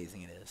is how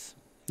amazing it is.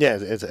 Yeah,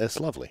 it's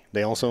lovely.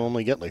 They also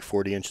only get like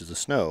 40 inches of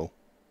snow,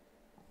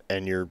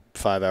 and you're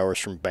 5 hours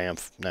from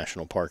Banff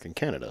National Park in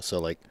Canada. So,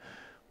 like,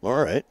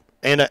 all right.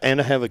 And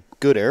I have a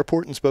good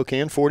airport in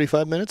Spokane,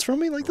 45 minutes from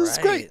me. Like, this is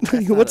great.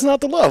 What's not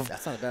to love?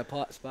 That's not a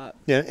bad spot.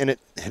 Yeah, and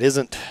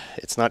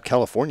it's not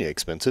California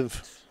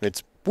expensive.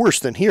 It's worse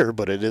than here,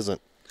 but it isn't.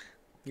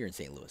 You're in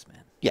St. Louis, man.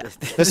 Yeah,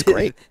 that's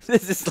great.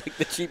 This is like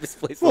the cheapest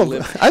place to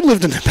live. I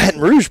lived in Baton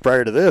Rouge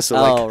prior to this.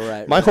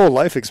 So my whole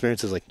life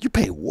experience is like, you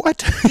pay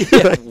what?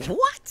 Yeah,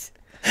 what?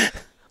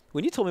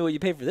 When you told me what you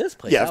paid for this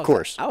place, of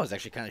course. I was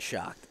actually kind of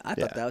shocked. I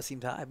thought that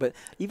seemed high, but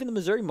even the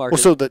Missouri market.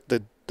 Well, so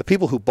the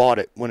people who bought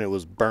it when it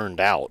was burned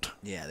out,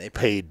 they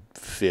paid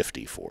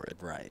 $50 for it.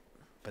 Right,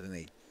 but then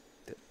they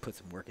put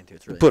some work into it.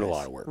 It's really put nice. a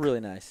lot of work. Really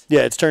nice.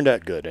 Yeah, it's turned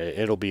out good.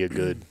 It'll be a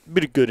good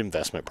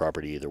investment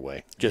property either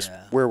way. Just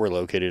where we're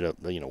located,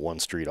 one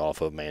street off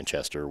of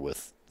Manchester,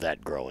 with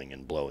that growing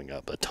and blowing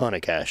up, a ton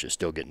of cash is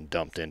still getting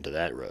dumped into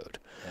that road.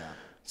 Yeah.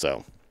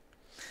 So.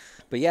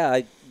 But yeah,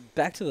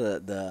 back to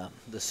the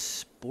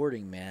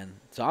sporting, man.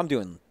 So I'm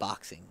doing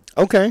boxing.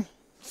 Okay.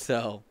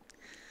 So.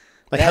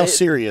 Like, how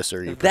serious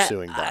are you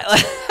pursuing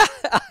boxing?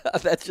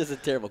 That's just a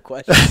terrible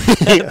question.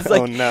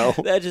 Oh, no.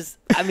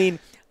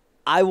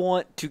 I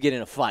want to get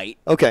in a fight.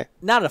 Okay.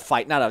 Not a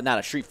fight, not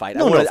a street fight.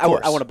 No, of course. I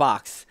want to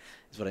box,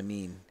 is what I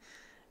mean.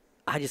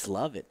 I just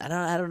love it.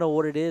 I don't know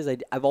what it is.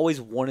 I've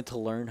always wanted to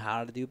learn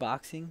how to do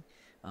boxing.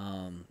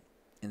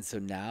 And so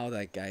now,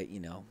 like,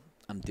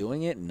 I'm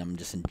doing it, and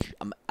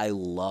I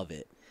love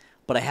it.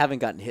 But I haven't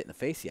gotten hit in the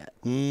face yet.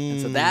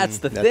 And so that's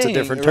the thing. That's a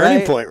different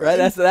turning point, right?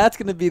 That's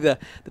going to be the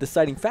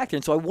deciding factor.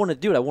 And so I want to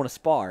do it. I want to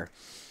spar.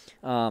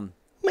 I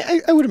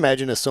would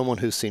imagine as someone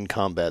who's seen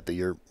combat that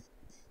you're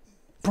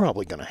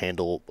probably going to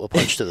handle a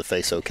punch to the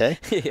face okay.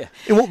 Yeah.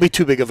 It won't be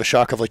too big of a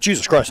shock of like,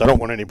 Jesus Christ, I don't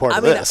want any part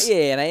of this.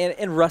 Yeah,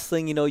 and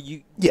wrestling,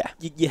 you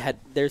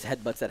there's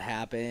headbutts that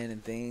happen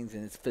and things,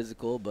 and it's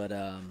physical. But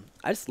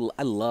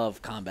I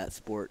love combat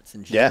sports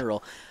in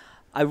general. Yeah.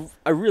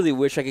 I really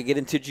wish I could get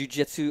into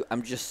jiu-jitsu.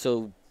 I'm just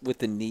so with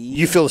the knee.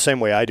 You feel the same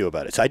way I do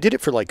about it. So I did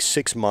it for like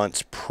 6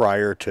 months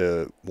prior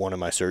to one of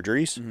my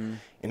surgeries,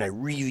 and I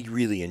really,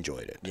 really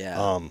enjoyed it.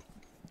 Yeah.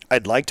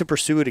 I'd like to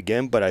pursue it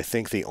again, but I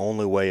think the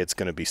only way it's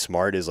going to be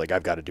smart is like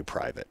I've got to do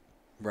private.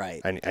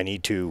 Right. I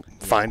need to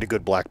find a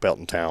good black belt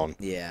in town.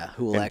 Yeah.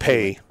 Who will and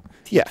pay.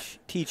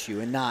 Teach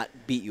you and not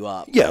beat you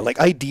up. Yeah. Like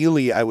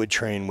ideally, I would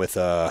train with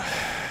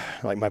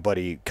like my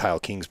buddy Kyle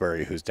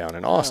Kingsbury, who's down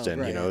in Austin.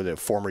 Right. You know, the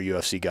former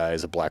UFC guy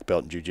is a black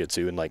belt in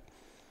jiu-jitsu, and like,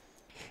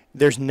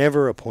 there's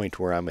never a point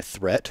where I'm a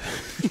threat.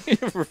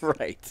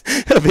 Right.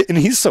 Of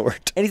any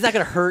sort. And he's not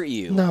going to hurt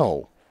you.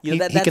 No. He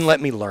can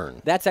let me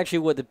learn. That's actually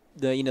what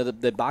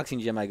the boxing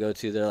gym I go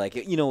to, they're like,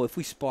 if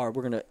we spar,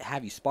 we're going to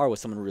have you spar with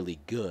someone really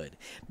good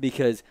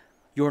because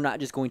you're not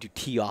just going to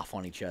tee off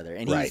on each other.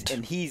 And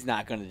he's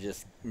not going to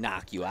just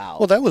knock you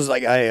out. Well, that was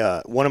like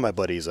one of my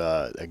buddies,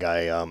 a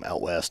guy out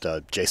west,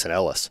 Jason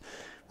Ellis,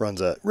 runs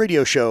a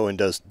radio show and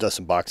does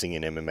some boxing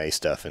and MMA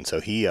stuff. And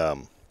so he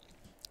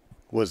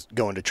was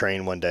going to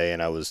train one day,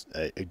 and I was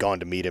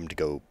gone to meet him to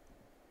go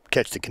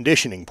catch the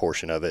conditioning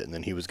portion of it, and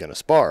then he was going to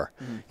spar.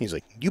 Mm-hmm. He's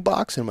like, "You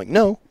box?" And I'm like,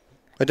 "No,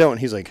 I don't."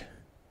 He's like,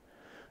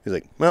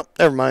 "Well,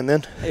 never mind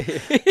then."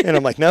 And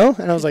I'm like, "No,"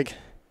 and I was like,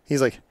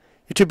 "He's like,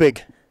 you're too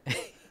big."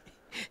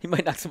 He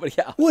might knock somebody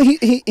out. Well,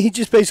 he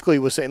just basically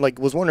was saying, like,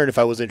 was wondering if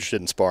I was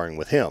interested in sparring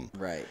with him.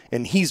 Right.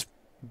 And he's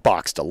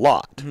boxed a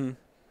lot.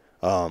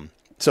 Mm-hmm.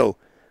 So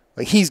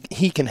like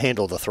he can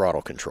handle the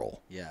throttle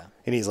control. Yeah.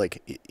 And he's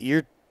like,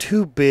 "You're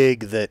too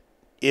big that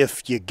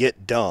if you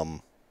get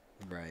dumb,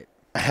 right,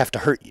 I have to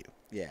hurt you."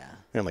 Yeah.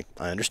 And I'm like,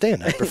 I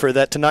understand. I prefer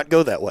that to not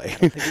go that way. I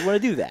don't think you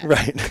want to do that.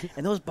 Right.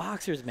 And those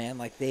boxers, man,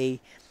 like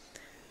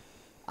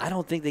I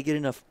don't think they get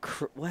enough.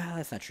 Well,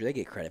 that's not true. They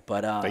get credit,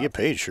 but they get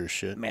paid, sure as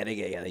shit. Man,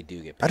 they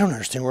do get paid. I don't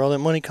understand where all that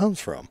money comes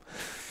from.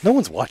 No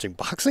one's watching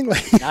boxing.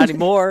 Like, not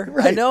anymore.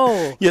 Right. I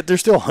know. Yet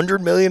there's still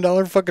 $100 million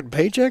fucking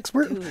paychecks.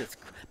 Where? Dude,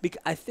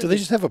 do they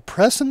just have a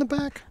press in the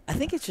back? I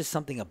think it's just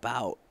something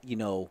about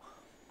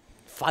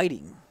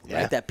fighting,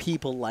 right? That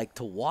people like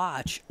to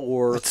watch,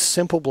 or it's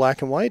simple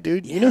black and white,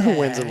 dude. You know who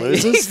wins and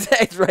loses.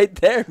 It's right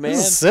there, man.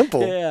 This is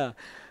simple. Yeah.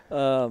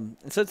 And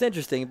so it's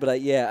interesting, but I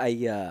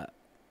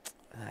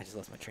just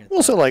lost my train of thought.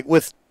 Well, so like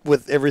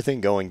with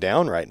everything going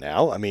down right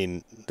now, I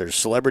mean, there's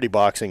celebrity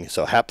boxing,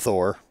 so Hap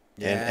Thor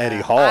and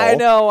Eddie Hall. I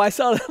know. I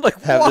saw that. I'm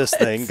like, have what? This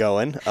thing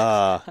going.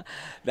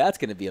 That's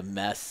gonna be a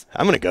mess.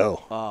 I'm gonna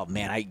go. Oh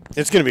man,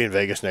 it's gonna be in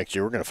Vegas next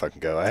year. We're gonna fucking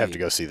go. I have to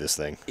go see this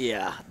thing.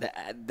 Yeah,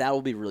 that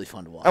will be really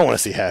fun to watch. I want to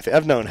see Hap.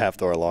 I've known Hap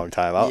Thor a long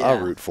time. I'll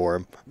root for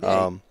him.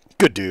 Yeah.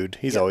 Good dude.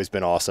 He's always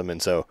been awesome,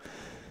 and so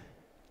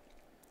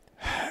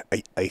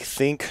I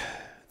think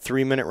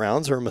 3-minute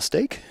rounds are a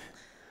mistake.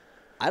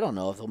 I don't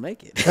know if they'll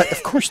make it.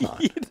 Of course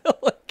not.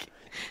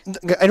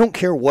 I don't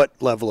care what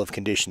level of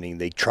conditioning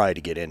they try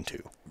to get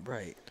into.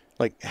 Right.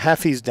 Like,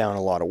 Haffy's down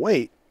a lot of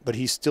weight, but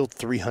he's still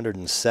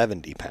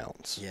 370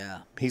 pounds. Yeah.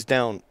 He's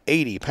down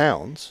 80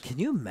 pounds. Can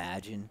you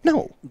imagine?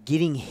 No.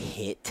 Getting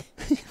hit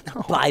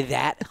by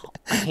that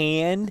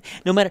hand?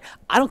 No matter,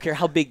 I don't care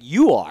how big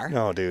you are.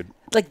 No, dude.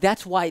 Like,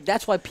 that's why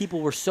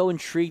people were so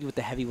intrigued with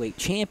the heavyweight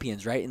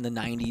champions, right, in the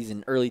 90s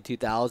and early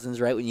 2000s,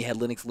 right, when you had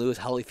Lennox Lewis,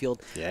 Holyfield,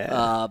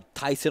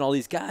 Tyson, all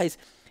these guys.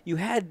 You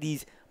had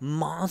these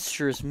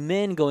monstrous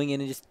men going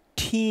in and just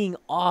teeing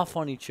off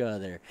on each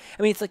other.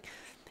 I mean,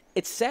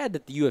 it's sad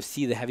that the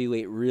UFC, the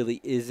heavyweight, really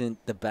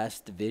isn't the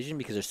best division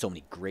because there's so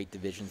many great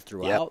divisions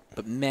throughout. Yep.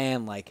 But,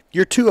 man, like...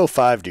 Your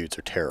 205 dudes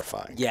are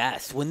terrifying.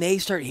 Yes. When they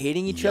start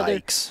hitting each other,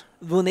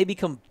 when they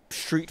become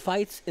street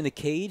fights in the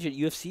cage at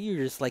UFC,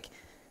 you're just like...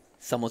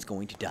 Someone's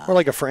going to die. Or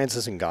like a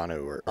Francis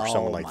Ngannou or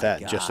someone like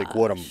that. Gosh. Just like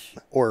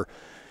or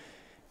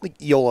like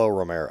Yoel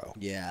Romero.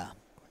 Yeah.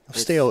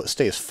 Stay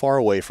as far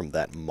away from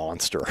that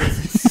monster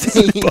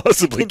as you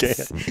possibly can.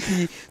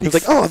 It's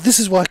like, oh, this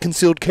is why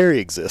concealed carry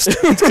exists.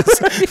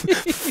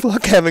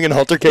 Fuck having an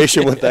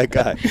altercation with that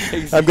guy.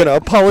 Exactly. I'm going to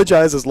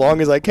apologize as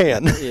long as I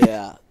can.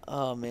 Yeah.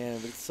 Oh, man.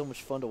 But it's so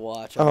much fun to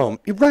watch. You're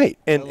right.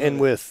 And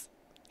with,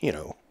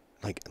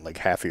 like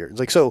half a year. It's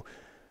like, so...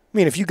 I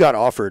mean, if you got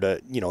offered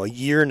a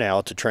year now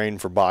to train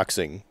for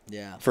boxing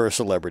for a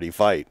celebrity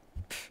fight,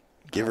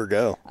 give or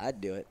go. I'd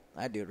do it.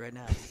 I'd do it right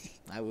now.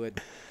 I would.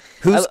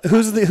 Who's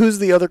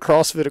the other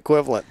CrossFit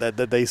equivalent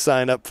that they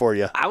sign up for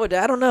you? I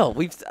don't know.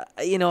 It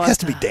has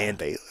to be Dan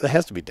Bailey. It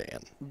has to be Dan.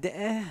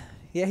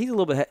 Yeah, he's a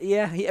little bit.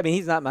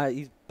 He's not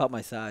he's about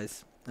my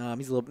size.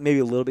 He's maybe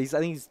a little bit. I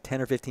think he's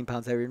 10 or 15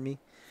 pounds heavier than me.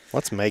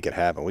 Let's make it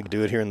happen. We can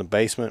do it here in the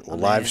basement. We'll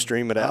live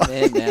stream it out. I'm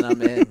in, man.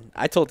 I'm in.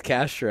 I told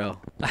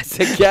Castro. I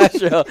said,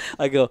 Castro.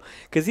 I go,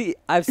 because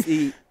I've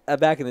seen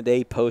back in the day,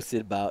 he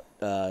posted about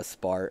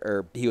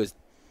he was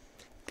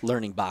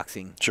learning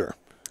boxing. Sure.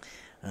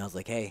 And I was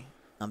like, hey,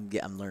 I'm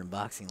learning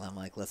boxing. I'm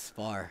like, let's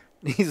spar.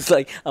 He's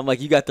like, I'm like,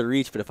 you got the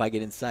reach, but if I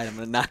get inside, I'm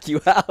gonna knock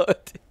you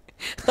out.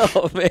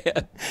 Oh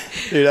man,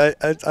 dude,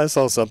 I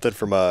saw something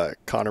from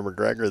Conor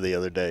McGregor the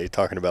other day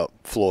talking about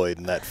Floyd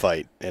and that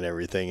fight and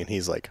everything, and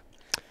he's like,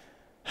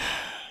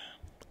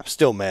 I'm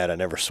still mad I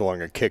never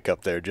swung a kick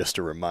up there just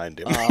to remind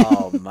him.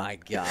 Oh my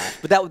gosh,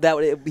 but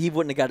that he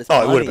wouldn't have got his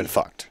money. Oh, it would have been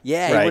fucked.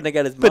 Yeah, right? He wouldn't have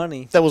got his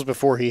money. That was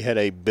before he had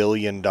 $1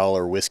 billion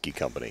whiskey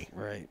company.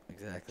 Right,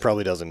 exactly.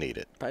 Probably doesn't need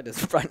it. Probably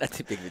not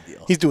too big of a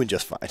deal. He's doing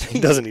just fine. He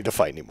doesn't need to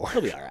fight anymore.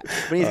 He'll be all right.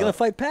 But he's gonna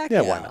fight Pacquiao.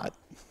 Yeah, why not?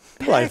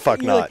 Why the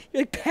fuck not?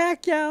 You're like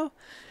Pacquiao.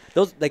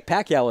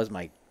 Pacquiao was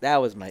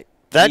my.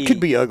 That could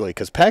be ugly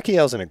because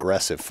Pacquiao's an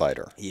aggressive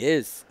fighter. He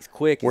is. He's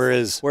quick.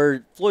 Where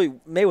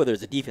Floyd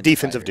Mayweather's a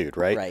defensive dude,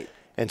 right? Right.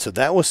 And so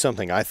that was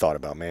something I thought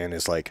about, man,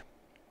 is like,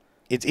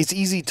 it's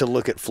easy to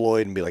look at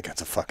Floyd and be like,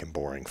 that's a fucking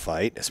boring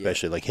fight,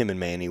 especially like him and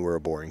Manny were a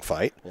boring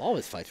fight. Well, all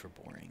his fights were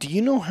boring. Do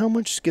you know how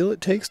much skill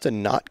it takes to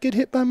not get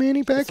hit by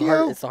Manny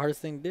Pacquiao? It's the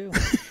hardest thing to do.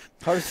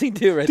 Hardest thing to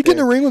do, right? To get in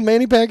the ring with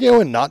Manny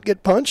Pacquiao and not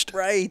get punched?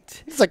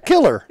 Right. He's a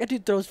killer. That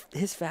dude throws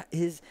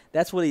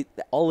that's what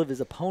all of his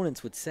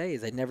opponents would say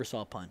is I never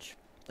saw a punch.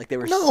 Like they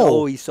were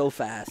he's so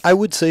fast. I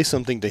would say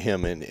something to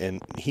him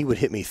and he would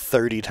hit me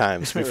 30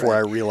 times before I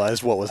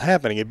realized what was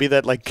happening. It'd be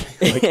that like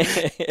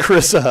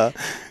Chris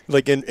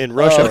like in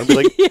Russia. I'd be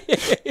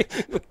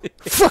like,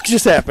 fuck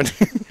just happened?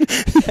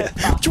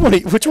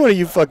 Which one of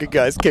you fucking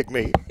guys kicked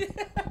me?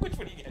 Which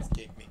one of you guys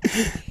kicked me?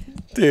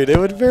 Dude, it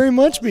would very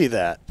much be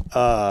that.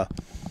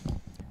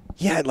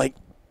 Yeah, like,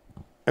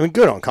 I mean,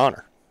 good on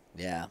Conor.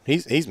 Yeah,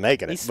 he's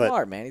making it. He's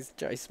smart, man. He's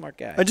a smart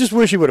guy. I just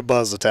wish he would have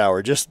buzzed the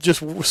tower. Just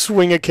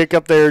swing a kick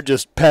up there,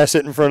 just pass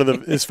it in front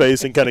of his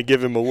face, and kind of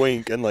give him a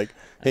wink and like,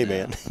 hey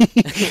man,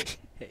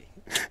 hey,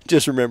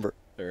 just remember.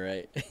 All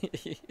right.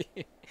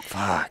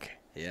 Fuck.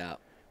 Yeah.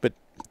 But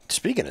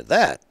speaking of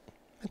that,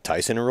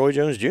 Tyson and Roy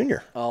Jones Jr.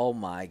 Oh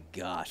my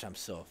gosh, I'm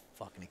so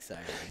fucking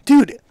excited,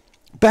 dude.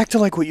 Back to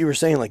like what you were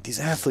saying, like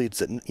these athletes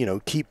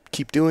that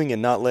keep doing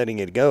and not letting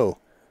it go.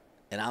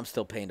 And I'm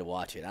still paying to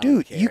watch it.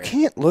 Dude, you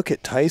can't look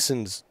at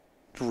Tyson's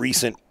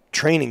recent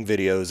training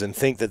videos and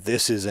think that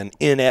this is an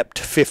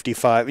inept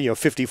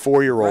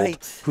 54-year-old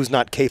who's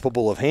not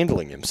capable of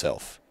handling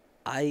himself.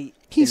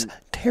 He's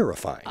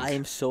terrifying. I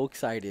am so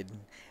excited,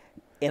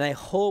 and I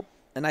hope.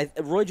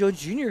 Roy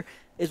Jones Jr.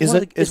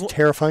 is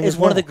terrifying. Is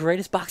one of the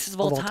greatest boxers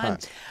of all time.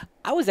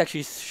 I was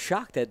actually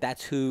shocked that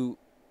that's who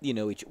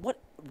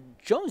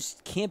Jones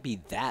can't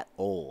be that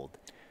old.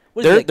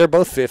 They're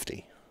both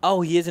 50.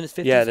 Oh, he is in his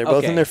 50s? Yeah, they're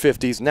both in their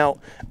 50s. Now,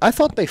 I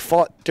thought they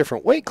fought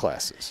different weight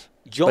classes.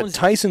 But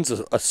Tyson's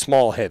a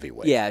small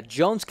heavyweight. Yeah,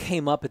 Jones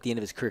came up at the end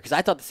of his career because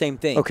I thought the same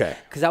thing. Okay.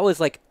 Because I was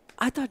like,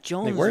 I thought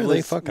Jones where are was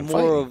they fucking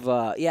more fighting?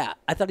 of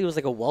I thought he was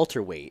like a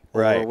welterweight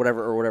right. or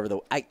whatever.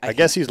 I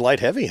guess he's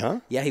light heavy, huh?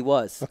 Yeah, he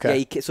was.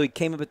 Okay. Yeah, so he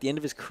came up at the end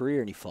of his career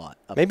and he fought.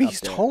 Maybe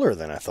he's taller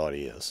than I thought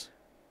he is.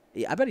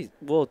 Yeah, I bet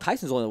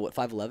Tyson's only,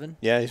 5'11"?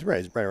 Yeah, he's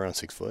right around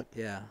 6 foot.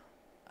 Yeah.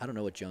 I don't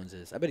know what Jones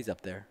is. I bet he's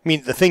up there. I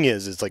mean, the thing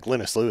is, it's like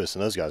Lennox Lewis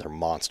and those guys are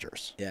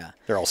monsters. Yeah.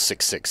 They're all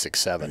 6'6",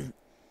 6'7".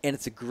 And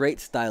it's a great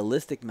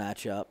stylistic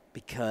matchup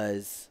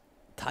because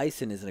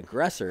Tyson is an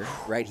aggressor,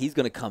 right? He's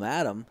going to come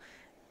at him,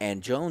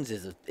 and Jones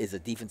is a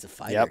defensive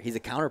fighter. Yep. He's a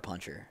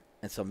counterpuncher.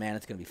 And so, man,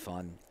 it's going to be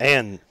fun.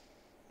 And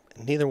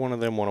neither one of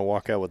them want to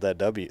walk out with that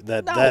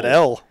that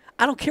L.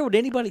 I don't care what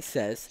anybody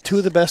says. Two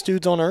of the best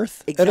dudes on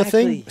earth at a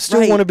thing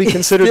still want to be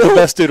considered the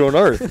best dude on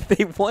earth.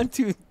 They want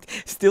to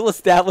still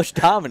establish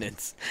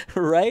dominance,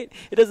 right?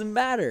 It doesn't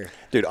matter.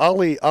 Dude,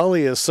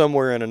 Ali is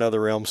somewhere in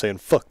another realm saying,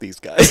 fuck these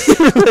guys.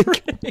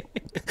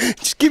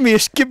 Just give me a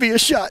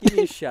shot. Give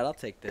me a shot. I'll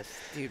take this.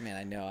 Dude, man,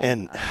 I know.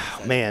 And,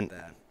 man,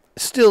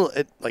 still,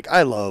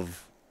 I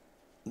love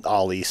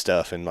Ali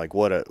stuff and, like,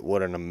 what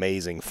an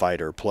amazing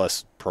fighter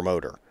plus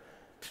promoter.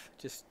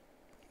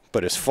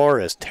 But as far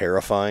as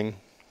terrifying,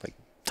 like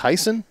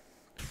Tyson?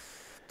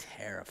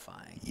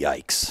 Terrifying.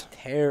 Yikes.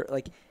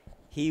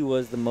 He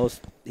was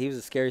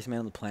the scariest man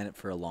on the planet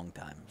for a long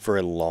time. For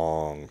a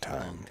long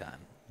time.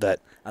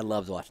 I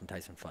loved watching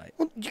Tyson fight.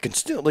 Well, you can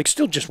still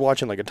just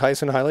watching like a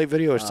Tyson highlight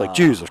video, it's like,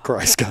 Jesus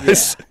Christ,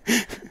 guys.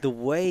 Yeah. The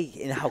way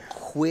and how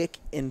quick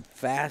and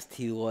fast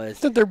he was.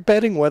 That they're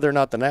betting whether or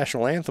not the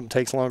national anthem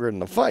takes longer than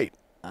the fight.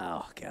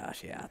 Oh,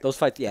 gosh, yeah. Those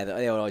fights, yeah,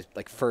 they would always,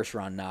 like,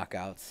 first-round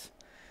knockouts.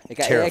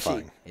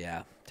 Terrifying.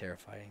 Yeah,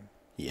 terrifying.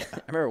 Yeah.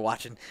 I remember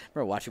watching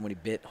when he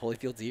bit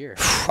Holyfield's ear.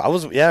 I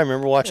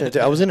remember watching it too.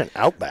 I was in an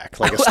Outback,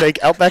 like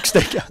a Outback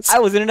Steakhouse. I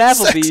was in an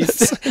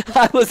Applebee's.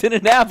 I was in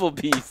an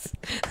Applebee's.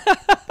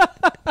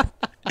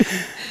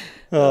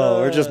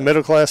 We're just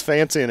middle class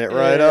fancying it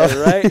right up.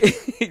 Right?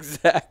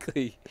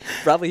 Exactly.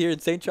 Probably here in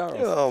St. Charles.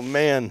 Oh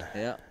man.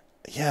 Yeah.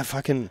 Yeah,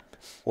 fucking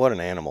what an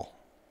animal.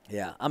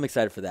 Yeah, I'm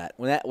excited for that.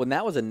 When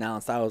that was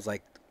announced, I was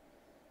like,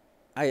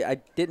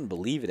 I didn't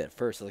believe it at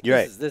first. Like, You're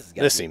right.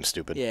 This seems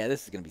stupid. Yeah,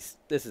 this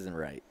isn't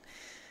right.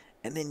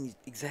 And then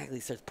he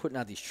starts putting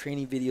out these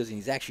training videos, and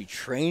he's actually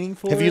training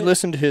for it. Have you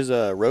listened to his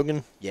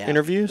Rogan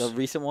interviews? The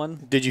recent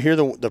one? Did you hear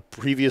the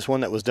previous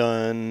one that was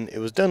done? It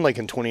was done like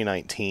in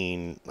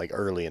 2019, like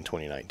early in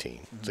 2019.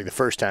 Mm-hmm. It's like the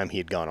first time he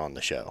had gone on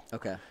the show.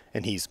 Okay.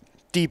 And he's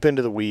deep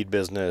into the weed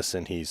business,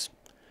 and he's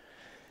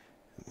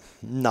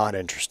not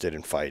interested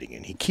in fighting.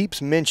 And he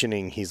keeps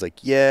mentioning, he's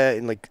like, yeah,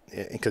 and like,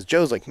 because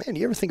Joe's like, man,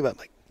 do you ever think about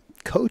like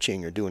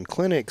coaching or doing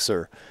clinics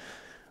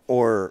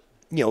or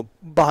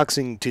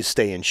boxing to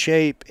stay in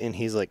shape? And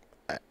he's like,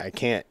 I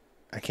can't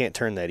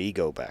turn that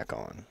ego back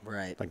on.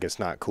 Right. Like, it's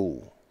not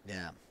cool.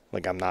 Yeah.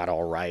 Like, I'm not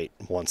all right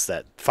once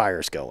that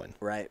fire's going.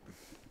 Right.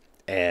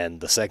 And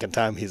the second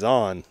time he's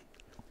on,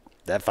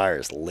 that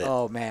fire's lit.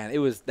 Oh man, it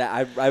was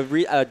that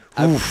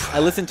I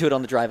listened to it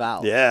on the drive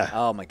out. Yeah.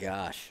 Oh my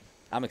gosh,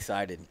 I'm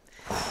excited.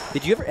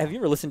 Have you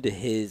ever listened to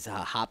his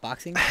hot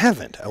boxing? I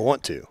haven't. I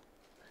want to.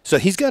 So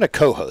he's got a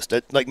co-host.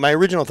 Like, my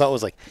original thought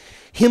was like,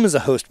 him as a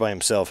host by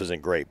himself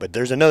isn't great, but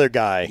there's another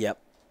guy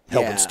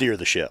helping steer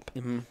the ship.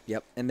 Mm-hmm.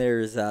 Yep. And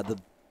there's the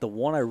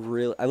one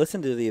I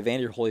listened to the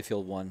Evander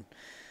Holyfield one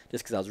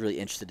just because I was really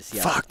interested to see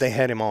how. They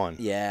had him on.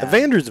 Yeah.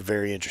 Evander's a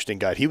very interesting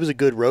guy. He was a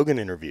good Rogan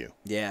interview.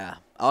 Yeah.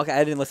 Okay,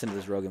 I didn't listen to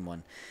this Rogan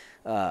one,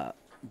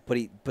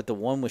 but the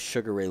one with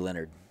Sugar Ray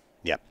Leonard.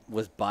 Yep.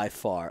 Was by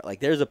far,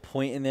 like, there's a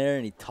point in there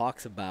and he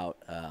talks about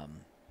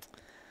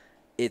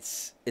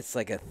it's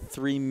like a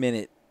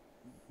 3-minute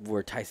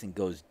where Tyson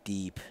goes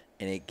deep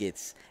and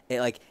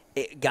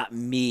it got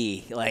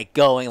me like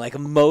going like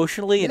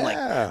emotionally and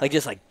like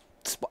just like,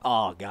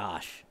 oh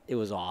gosh, it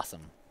was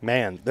awesome.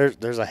 Man,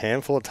 there's a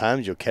handful of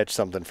times you'll catch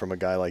something from a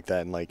guy like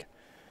that and like,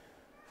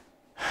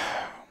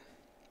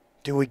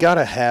 dude, we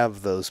gotta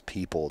have those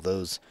people,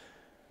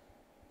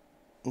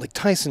 like,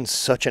 Tyson's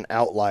such an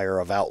outlier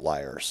of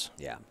outliers.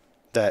 Yeah.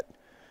 That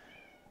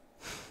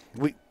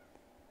we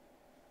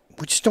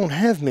just don't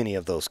have many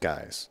of those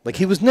guys. Like,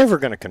 he was never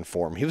going to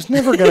conform. He was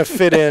never going to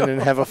fit in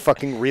and have a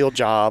fucking real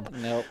job.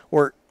 Nope.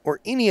 Or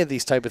any of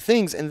these type of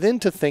things. And then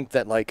to think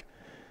that, like,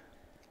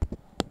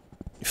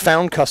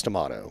 found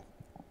Customato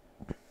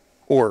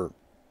or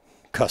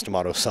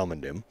Customato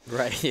summoned him.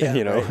 Right,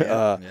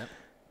 yeah.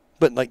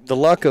 But, like, the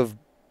luck of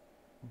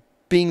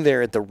being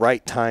there at the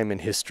right time in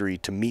history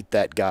to meet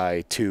that guy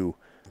to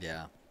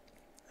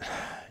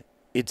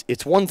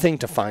it's one thing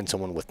to find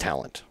someone with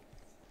talent.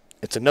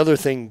 It's another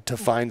thing to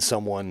find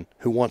someone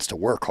who wants to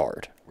work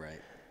hard.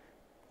 Right.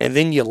 And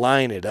then you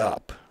line it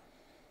up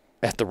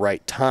at the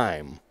right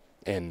time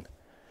and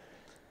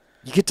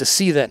you get to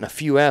see that in a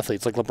few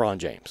athletes like LeBron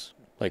James.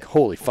 Like,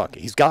 holy fuck,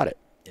 he's got it.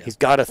 Yep. He's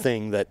got a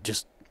thing that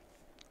just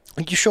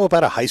like, you show up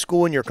out of high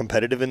school and you're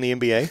competitive in the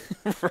NBA.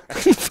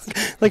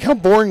 Like, how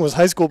boring was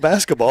high school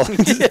basketball?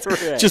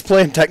 Just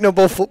playing Techno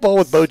Bowl football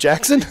with Bo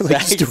Jackson? Like,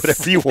 just do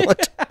whatever you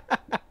want.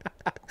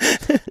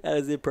 That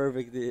is a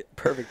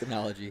perfect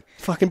analogy.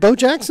 Fucking Bo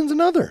Jackson's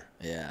another.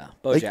 Yeah.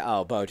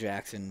 Bo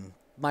Jackson,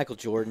 Michael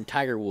Jordan,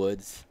 Tiger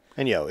Woods.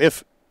 And,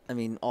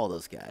 all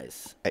those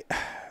guys.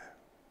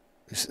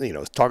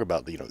 Talk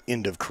about the,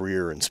 end of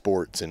career in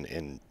sports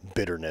and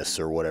bitterness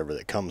or whatever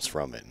that comes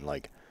from it. And,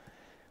 like,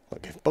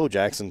 look, if Bo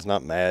Jackson's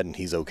not mad and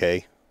he's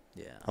okay,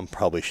 I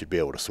probably should be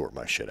able to sort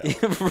my shit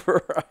out.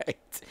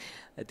 Right.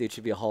 That dude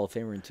should be a Hall of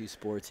Famer in 2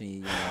 sports, and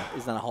he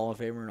is not a Hall of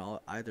Famer in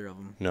either of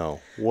them.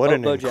 No. What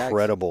an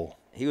incredible... Jackson,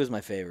 he was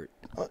my favorite.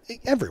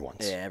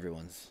 Everyone's. Yeah,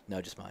 everyone's.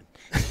 No, just mine.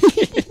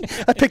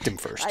 I picked him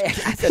first.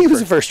 He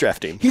was the first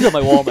draft team. He's on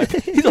my wall.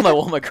 He's on my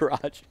wall in my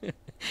garage.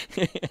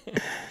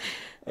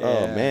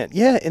 Oh, man.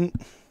 Yeah, and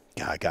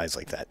guys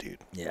like that, dude.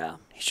 Yeah.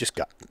 He's just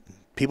got...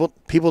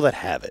 People that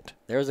have it.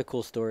 There was a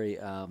cool story.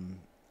 And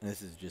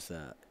this is just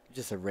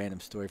a random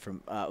story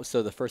from.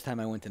 So the first time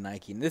I went to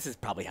Nike, and this is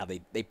probably how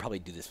they probably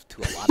do this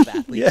to a lot of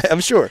athletes. Yeah,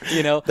 I'm sure.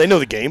 They know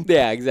the game.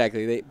 Yeah,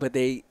 exactly. But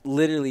they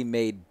literally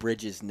made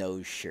Bridges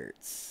nose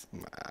shirts,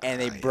 and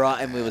they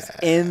brought and it was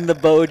in the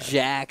Bo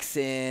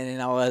Jackson,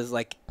 and I was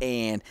like,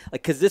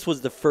 because this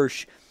was the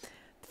first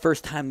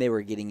time they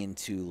were getting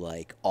into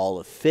like all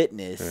of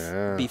fitness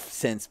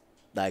since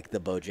like the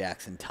Bo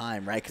Jackson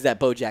time, right? Because that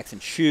Bo Jackson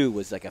shoe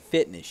was like a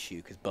fitness shoe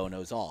because Bo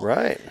knows all.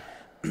 Right.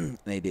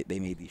 They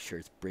made these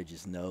shirts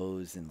Bridges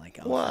knows and like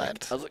I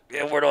was like,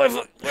 yeah, where do I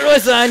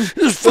sign?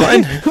 It's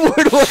fine.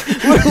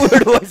 where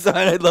do I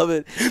sign? I love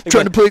it. Like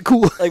trying to play it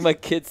cool. Like my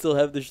kids still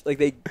have this. Like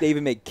they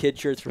even make kid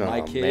shirts for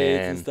my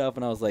kids and stuff.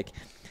 And I was like,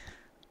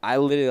 I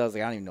was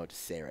like, I don't even know what to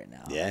say right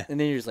now. Yeah. And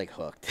then you're just like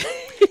hooked.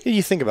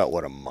 You think about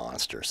what a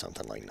monster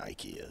something like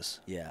Nike is.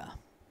 Yeah.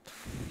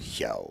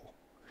 Yo.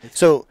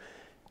 So,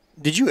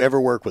 did you ever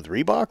work with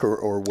Reebok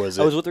or was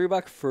it? I was with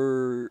Reebok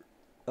for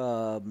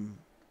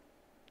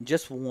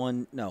just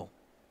 3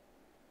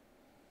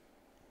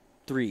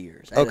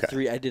 years. I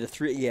did a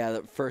 3.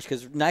 Yeah, first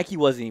because Nike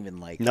wasn't even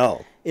like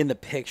in the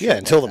picture. Yeah,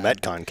 until the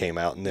Metcon came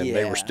out, and then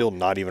they were still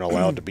not even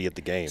allowed to be at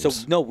the games. So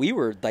no, we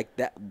were like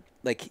that.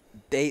 Like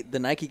the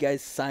Nike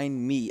guys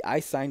signed me.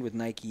 I signed with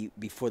Nike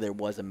before there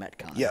was a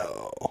Metcon.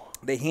 Yo.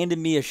 They handed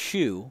me a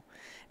shoe,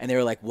 and they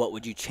were like, "What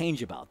would you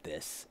change about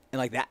this?" And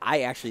like that,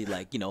 I actually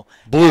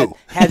blue.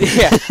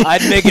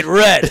 I'd make it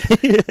red.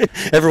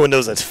 Everyone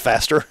knows that's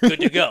faster. Good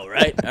to go,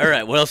 right? All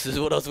right. What else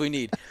do we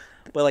need?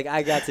 But like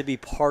I got to be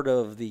part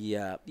of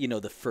the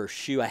the first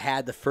shoe. I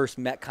had the first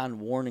Metcon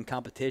worn in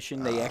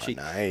competition. They actually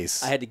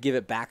nice. I had to give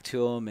it back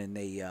to them, and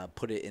they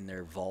put it in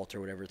their vault or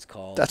whatever it's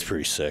called. That's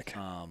pretty sick.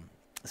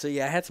 So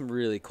yeah, I had some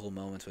really cool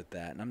moments with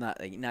that, and I'm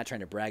not trying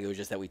to brag. It was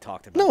just that we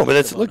talked about. No, but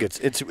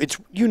it's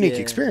unique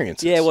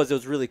experiences. Yeah, it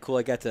was really cool.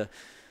 I got to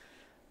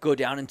go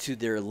down into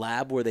their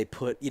lab where they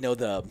put the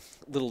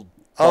little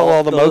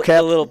all the mocap,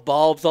 the little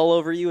bulbs all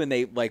over you, and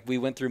they we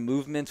went through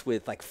movements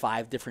with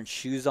 5 different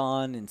shoes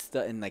on and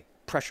stuff, and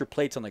pressure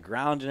plates on the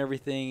ground and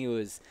everything. It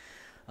was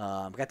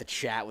got to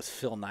chat with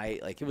Phil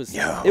Knight. It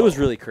was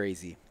really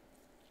crazy.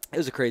 It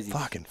was a crazy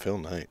fucking Phil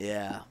Knight.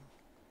 Yeah.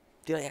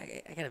 Dude,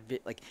 I got a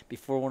bit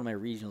before one of my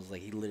regionals,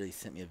 he literally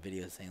sent me a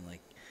video saying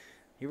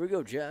here we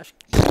go, Josh.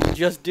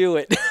 Just do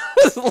it. I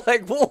was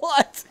like,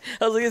 what?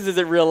 I was like, this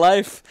isn't real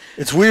life.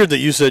 It's weird that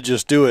you said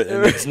just do it,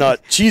 and it's not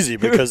cheesy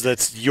because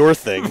that's your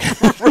thing.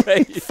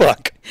 Right.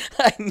 Fuck.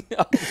 I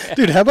know, man.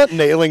 Dude, how about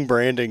nailing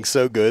branding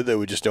so good that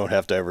we just don't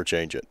have to ever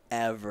change it?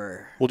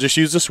 Ever. We'll just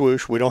use the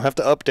swoosh. We don't have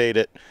to update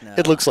it. No.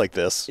 It looks like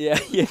this. Yeah.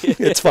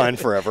 It's fine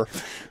forever.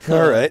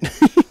 All right.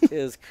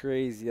 It was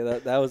crazy. Yeah,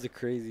 that was a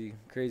crazy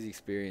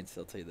experience,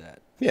 I'll tell you that.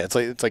 Yeah,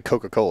 it's like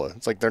Coca-Cola.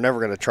 It's like they're never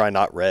going to try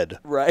not red.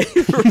 Right.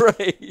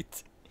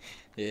 Right.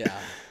 Yeah.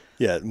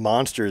 Yeah,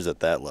 monsters at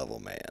that level,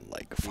 man.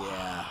 Fuck.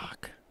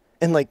 Yeah.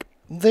 And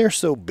they're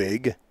so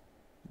big,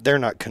 they're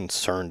not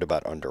concerned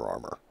about Under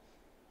Armour,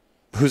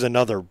 who's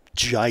another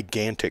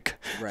gigantic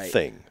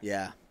thing.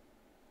 Yeah.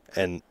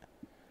 And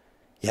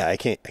yeah, I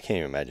can't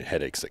even imagine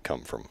headaches that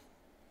come from.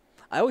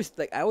 I always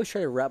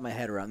try to wrap my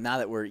head around, now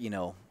that we're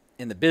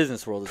in the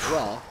business world as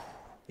well,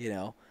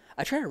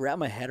 I try to wrap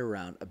my head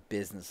around a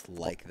business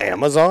like that.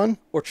 Amazon?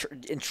 Or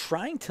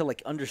trying to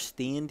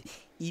understand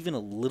even a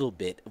little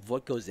bit of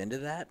what goes into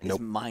that is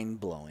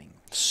mind-blowing.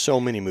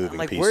 So many moving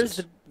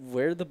pieces.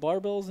 Where are the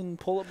barbells and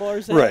pull-up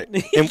bars at? Right.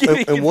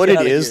 and what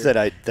it is that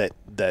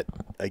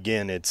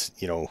again, it's,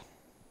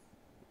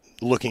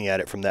 looking at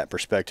it from that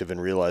perspective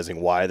and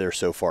realizing why they're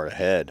so far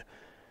ahead.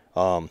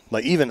 So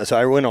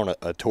I went on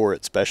a tour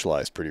at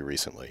Specialized pretty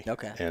recently.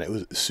 Okay. And it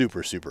was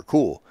super, super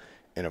cool.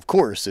 And of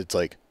course, it's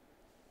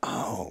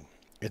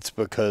it's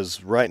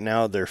because right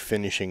now they're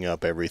finishing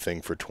up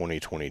everything for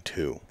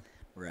 2022.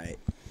 Right.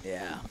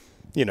 Yeah.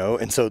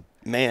 And so,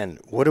 man,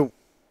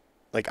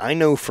 I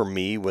know for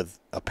me with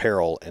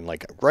apparel, and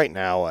right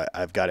now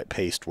I've got it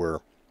paced where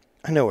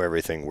I know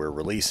everything we're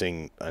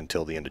releasing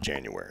until the end of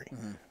January.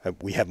 Mm-hmm.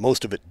 We have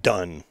most of it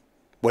done,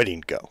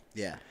 waiting to go.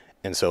 Yeah.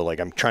 And so,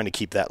 I'm trying to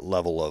keep that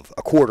level of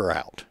a quarter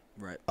out.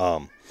 Right.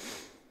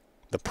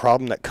 The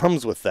problem that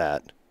comes with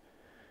that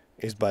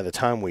is by the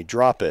time we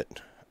drop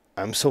it,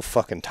 I'm so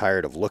fucking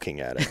tired of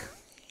looking at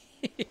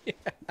it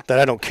that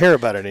I don't care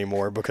about it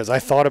anymore because I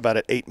thought about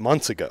it 8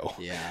 months ago.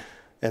 Yeah.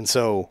 And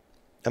so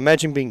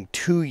imagine being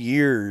 2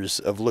 years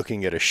of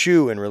looking at a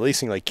shoe and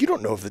releasing, you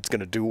don't know if it's going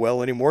to do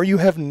well anymore. You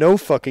have no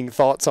fucking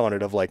thoughts on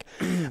it of I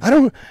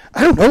don't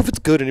know if it's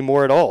good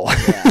anymore at all.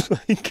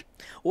 Yeah.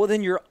 Well,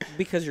 then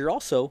because you're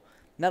also,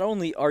 not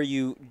only are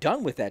you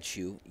done with that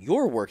shoe,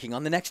 you're working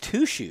on the next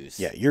 2 shoes.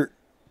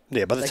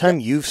 Yeah, by the time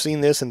you've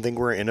seen this and think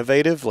we're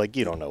innovative,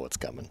 you don't know what's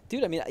coming.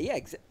 Dude,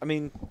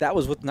 that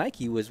was with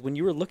Nike, was when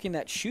you were looking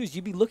at shoes,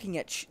 you'd be looking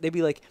at,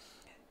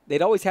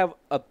 they'd always have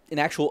an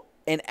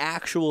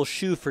actual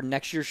shoe for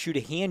next year's shoe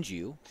to hand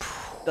you,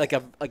 like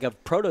a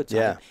prototype.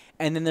 Yeah.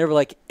 And then they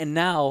were and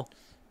now,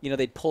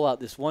 they'd pull out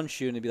this one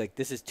shoe and they'd be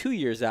this is 2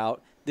 years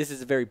out. This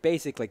is a very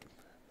basic,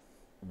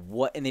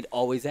 what, and they'd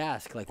always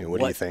ask, what do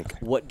you think?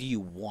 What do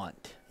you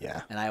want?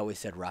 Yeah. And I always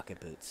said rocket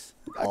boots.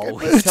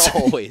 Boots.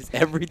 Always,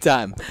 every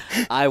time.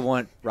 I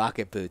want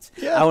rocket boots.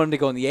 Yeah. I want them to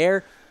go in the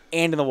air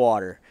and in the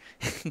water.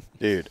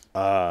 Dude,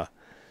 I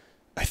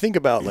think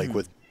about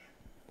with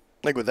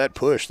that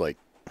push,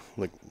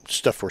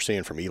 stuff we're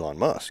seeing from Elon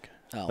Musk,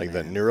 that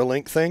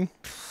Neuralink thing.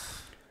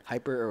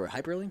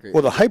 Hyperlink?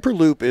 Well, the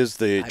Hyperloop is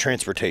the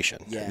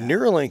transportation. Yeah.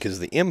 Neuralink is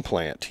the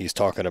implant he's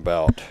talking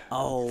about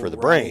for the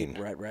brain.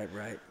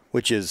 Right.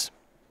 Which is,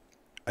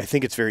 I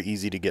think it's very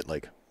easy to get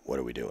what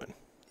are we doing?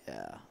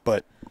 Yeah.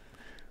 But,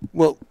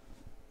 well,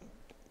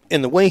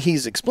 and the way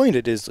he's explained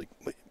it is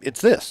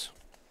it's this.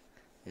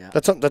 Yeah.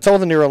 That's all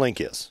the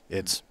Neuralink is.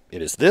 It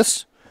is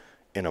this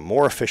in a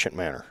more efficient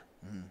manner.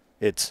 Mm.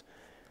 It's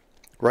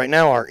right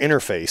now our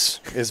interface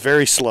is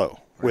very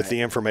slow with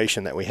the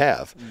information that we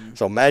have. Mm.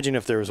 So imagine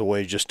if there was a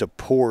way just to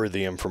pour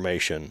the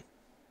information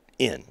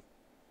in.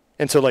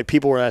 And so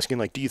people were asking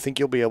do you think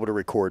you'll be able to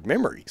record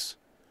memories?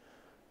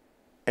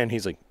 And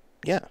he's like,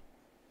 yeah.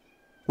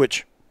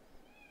 Which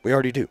we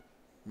already do.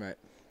 Right.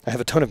 I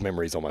have a ton of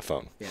memories on my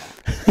phone. Yeah.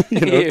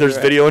 There's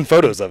video and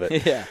photos of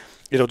it. Yeah.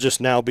 It'll just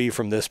now be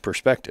from this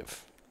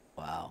perspective.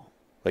 Wow.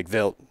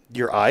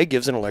 Your eye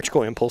gives an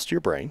electrical impulse to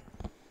your brain.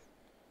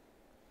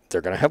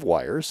 They're going to have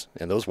wires,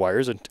 and those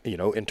wires,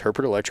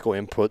 interpret electrical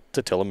input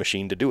to tell a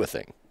machine to do a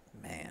thing.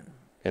 Man.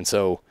 And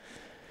so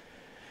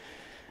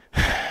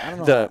I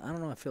don't know. I don't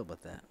know how I feel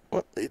about that.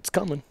 Well, it's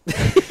coming.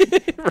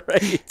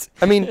 Right.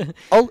 I mean,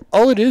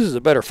 all it is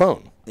a better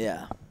phone.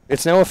 Yeah.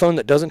 It's now a phone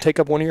that doesn't take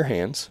up one of your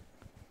hands.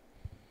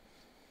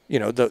 You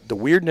know, the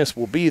weirdness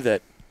will be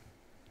that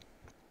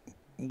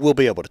we'll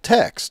be able to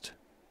text,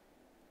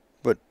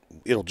 but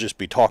it'll just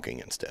be talking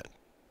instead.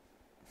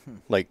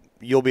 Like,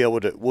 you'll be able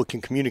to, we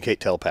can communicate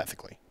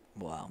telepathically.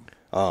 Wow.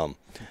 Now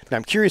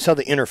I'm curious how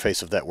the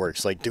interface of that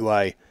works. Like, do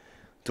I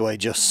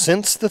just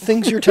sense the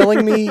things you're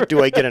telling me?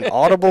 Do I get an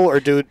audible, or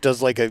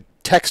does like a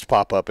text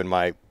pop up in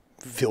my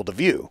field of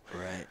view?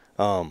 Right.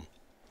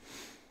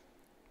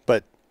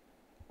 But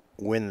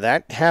when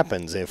that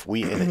happens, if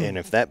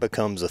that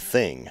becomes a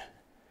thing,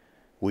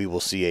 we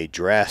will see a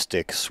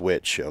drastic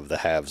switch of the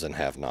haves and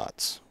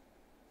have-nots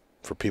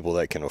for people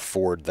that can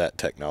afford that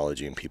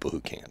technology and people who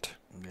can't.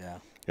 Yeah.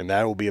 And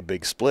that will be a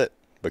big split,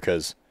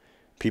 because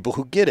people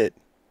who get it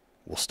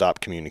will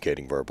stop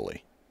communicating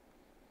verbally.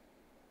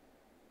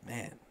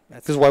 Man,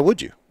 because why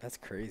would you? That's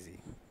crazy.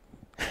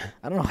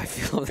 I don't know how I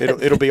feel about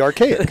that. It'll be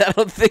archaic. I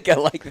don't think I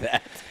like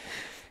that.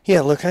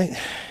 Yeah, look, I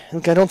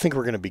don't think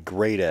we're going to be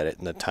great at it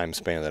in the time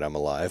span that I'm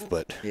alive,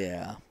 but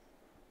yeah.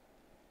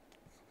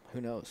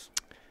 Who knows?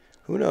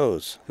 Who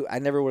knows? I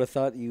never would have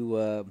thought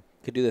you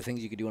could do the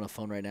things you could do on a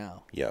phone right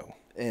now. Yo.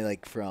 And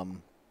like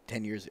from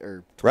 10 years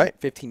or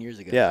 15 years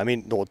ago. Yeah, I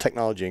mean, the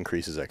technology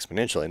increases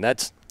exponentially, and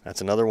that's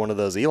another one of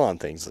those Elon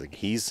things. Like,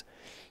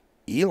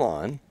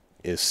 Elon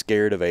is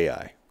scared of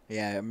AI.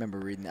 Yeah, I remember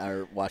reading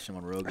or watching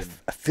him on Rogan.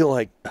 I feel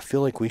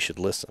like we should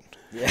listen.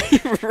 Yeah,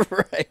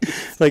 right.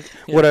 Like,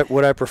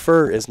 what I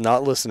prefer is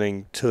not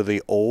listening to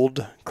the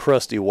old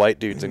crusty white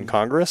dudes in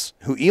Congress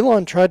who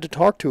Elon tried to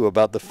talk to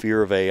about the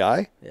fear of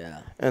AI.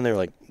 Yeah. And they're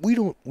like, we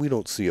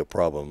don't see a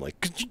problem.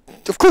 Like,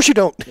 of course you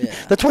don't. Yeah.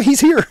 That's why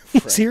he's here.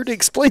 He's Right. here to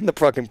explain the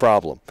fucking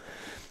problem.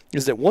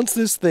 Is that once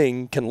this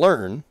thing can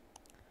learn,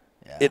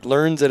 it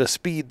learns at a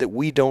speed that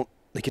we don't.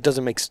 Like, it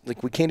doesn't make,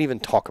 like, we can't even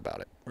talk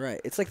about it.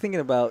 Right. It's like thinking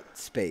about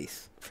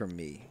space for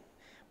me,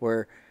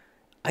 where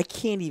I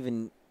can't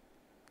even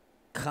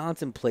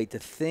contemplate to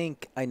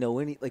think I know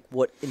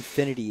what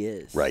infinity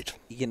is. Right.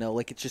 You know,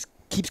 like it just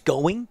keeps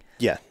going.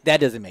 Yeah. That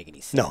doesn't make any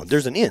sense. No,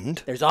 there's an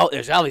end. There's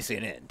obviously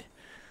an end,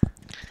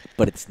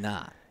 but it's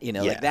not. You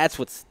know, Yeah. like that's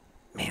what's,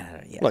 man. I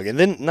don't, yeah. Look, and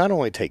then not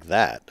only take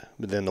that,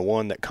 but then the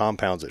one that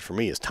compounds it for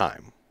me is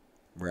time.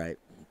 Right.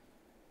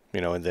 You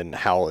know, and then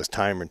how is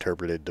time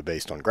interpreted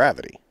based on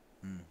gravity?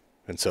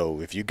 And so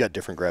if you've got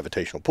different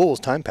gravitational pulls,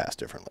 time passes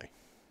differently.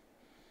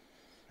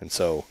 And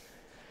so,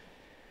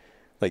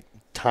 like,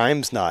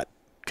 time's not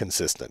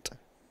consistent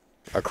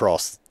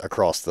across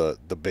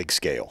the big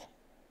scale.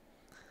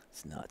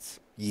 It's nuts.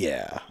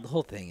 Yeah. The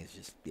whole thing is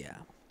just, yeah.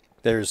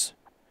 There's,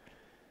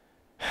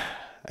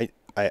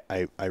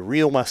 I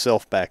reel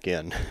myself back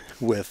in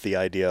with the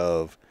idea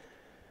of,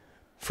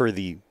 for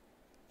the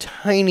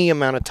tiny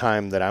amount of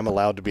time that I'm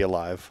allowed to be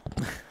alive,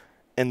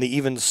 and the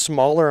even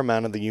smaller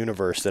amount of the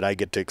universe that I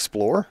get to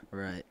explore,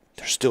 Right.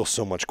 there's still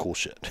so much cool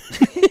shit.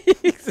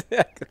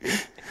 Exactly.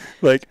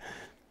 Like,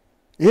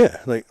 yeah,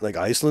 like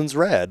Iceland's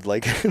rad.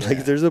 Like,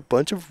 like there's a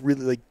bunch of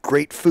really like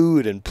great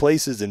food and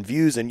places and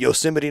views in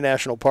Yosemite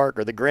National Park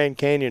or the Grand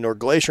Canyon or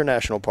Glacier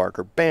National Park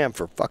or Banff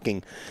or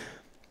fucking.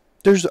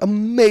 There's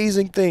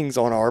amazing things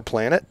on our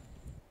planet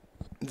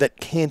that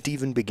can't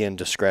even begin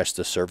to scratch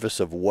the surface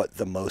of what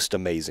the most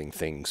amazing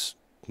things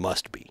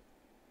must be.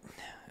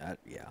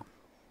 Yeah.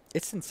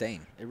 It's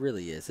insane. It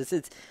really is.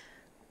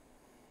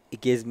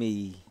 It gives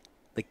me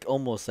like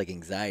almost like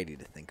anxiety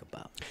to think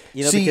about.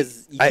 You know, see,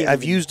 because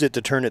I've used it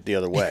to turn it the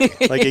other way.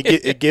 Like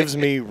it gives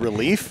me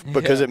relief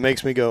because it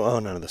makes me go, oh,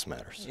 none of this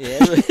matters. Yeah.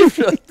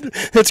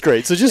 It's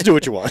great. So just do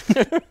what you want.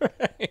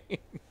 Right.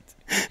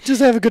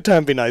 Just have a good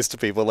time. Be nice to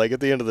people. Like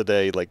at the end of the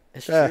day, like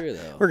It's true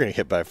though. we're gonna get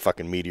hit by a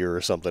fucking meteor or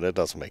something. It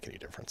doesn't make any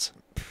difference.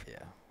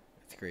 Yeah.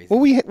 It's crazy.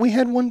 Well, we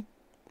had one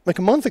like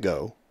a month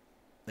ago.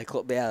 Like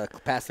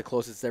past the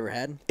closest it's ever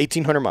had.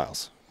 1,800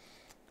 miles.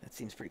 That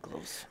seems pretty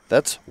close.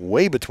 That's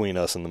way between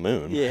us and the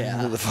moon.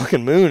 Yeah. The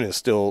fucking moon is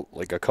still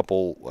like a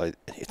couple.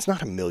 It's not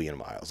 1,000,000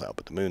 miles out,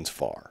 but the moon's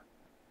far.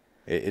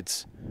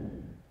 It's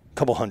a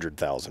couple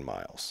 100,000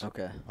 miles.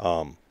 Okay.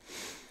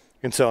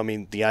 And so I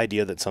mean, the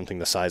idea that something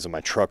the size of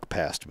my truck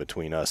passed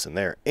between us and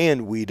there,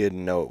 and we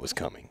didn't know it was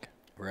coming.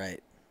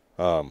 Right.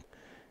 I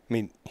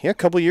mean, yeah, a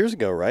couple years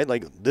ago, right?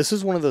 Like this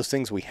is one of those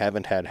things we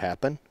haven't had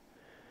happen.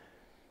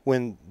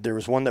 When there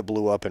was one that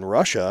blew up in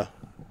Russia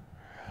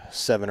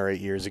 7 or 8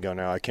 years ago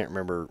now, I can't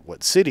remember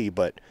what city,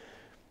 but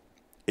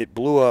it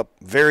blew up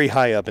very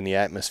high up in the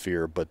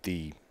atmosphere, but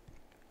the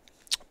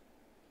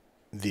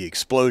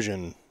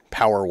explosion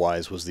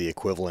power-wise was the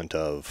equivalent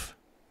of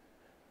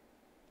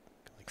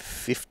like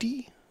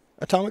 50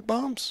 atomic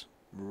bombs.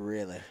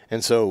 Really?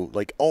 And so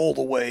like all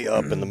the way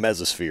up in the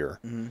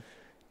mesosphere,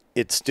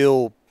 it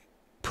still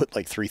put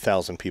like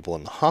 3,000 people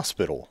in the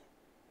hospital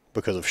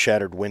because of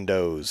shattered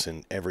windows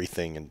and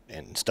everything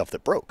and stuff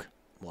that broke.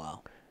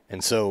 Wow.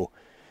 And so,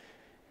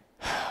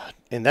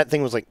 and that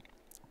thing was like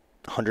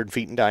 100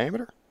 feet in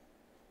diameter.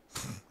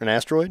 An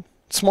asteroid.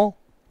 Small.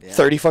 Yeah.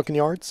 30 fucking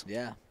yards.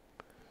 Yeah.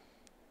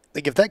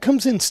 like if that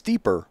comes in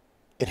steeper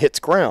and hits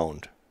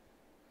ground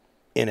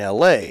in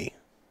LA,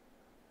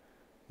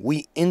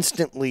 we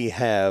instantly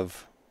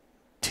have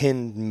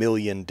 10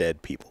 million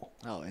dead people.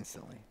 Oh,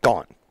 instantly.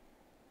 Gone.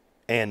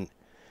 And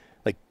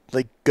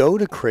like go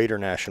to Crater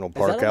National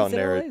Park out in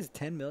there. Is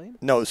 10 million?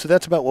 No, so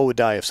that's about what would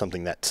die if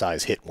something that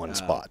size hit one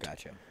spot.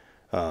 Gotcha.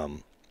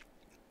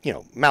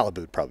 Malibu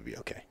would probably be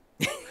okay.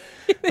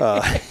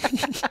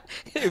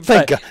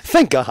 Thank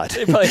God.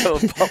 They probably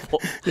have a bubble.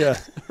 Yeah.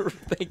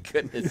 Thank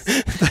goodness.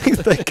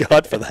 thank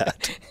God for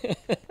that.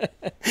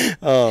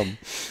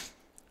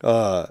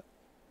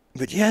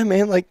 But yeah,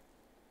 man, like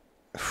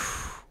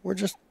we're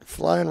just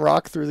flying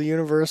rock through the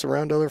universe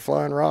around other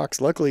flying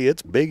rocks. Luckily,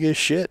 it's big as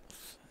shit.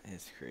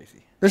 It's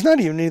crazy. There's not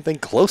even anything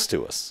close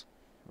to us.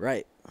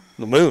 Right.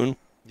 The moon.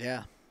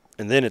 Yeah.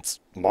 And then it's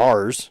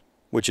Mars,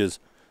 which is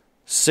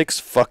 6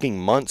 fucking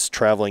months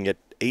traveling at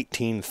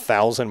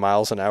 18,000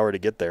 miles an hour to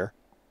get there.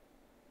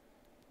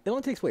 It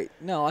only takes,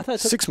 no, I thought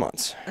it took 6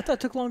 months. I thought it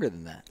took longer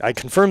than that. I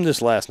confirmed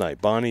this last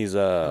night. Bonnie's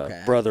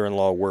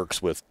brother-in-law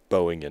works with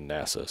Boeing and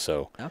NASA,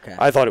 so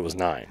I thought it was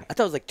 9. I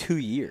thought it was like 2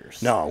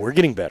 years. No, we're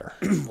getting better.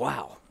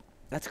 Wow.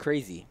 That's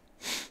crazy.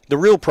 The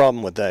real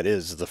problem with that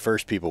is the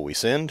first people we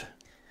send,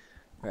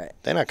 right?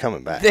 They're not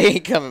coming back. They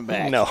ain't coming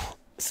back. No.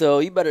 So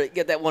you better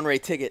get that one-way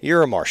ticket.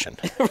 You're a Martian.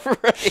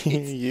 Right.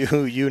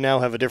 You now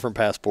have a different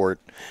passport.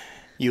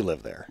 You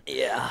live there.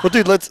 Yeah. Well,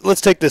 dude,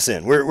 let's take this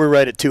in. We're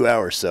right at 2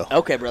 hours, so.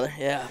 Okay, brother.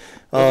 Yeah.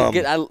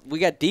 We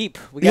got deep.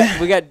 We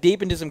got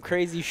deep into some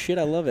crazy shit.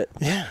 I love it.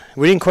 Yeah.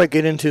 We didn't quite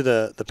get into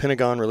the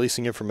Pentagon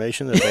releasing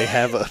information that they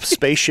have a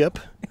spaceship.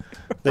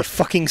 They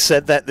fucking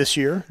said that this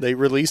year. They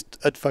released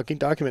a fucking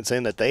document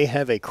saying that they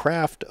have a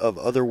craft of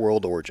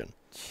otherworld origin.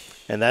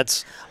 And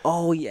that's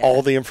all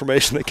the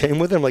information that came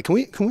with it. I'm like, can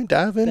we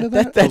dive into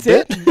that? That's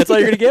it? That's all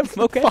you're going to give?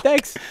 Okay,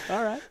 thanks.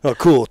 All right. Oh,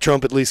 cool.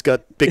 Trump at least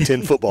got Big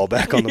Ten football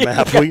back on the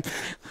map.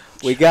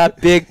 We got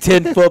Big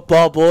Ten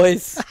football,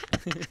 boys.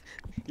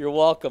 You're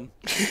welcome.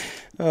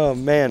 Oh,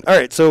 man. All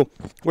right, so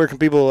where can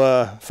people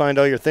find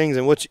all your things,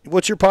 and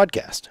what's your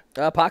podcast?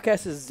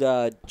 Podcast is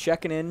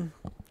Checking In,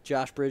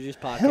 Josh Bridges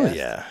podcast. Hell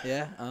yeah.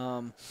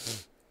 Yeah.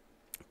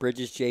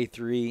 Bridges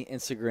J3,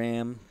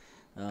 Instagram.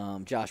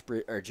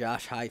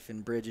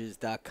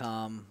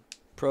 Josh-Bridges.com,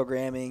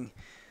 programming,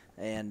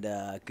 and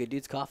Good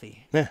Dudes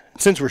Coffee. Yeah,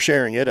 since we're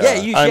sharing it,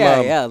 Let's hear yours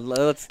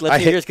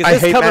because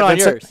this is coming on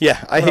yours.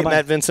 Yeah, I hate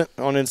Matt Vincent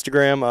on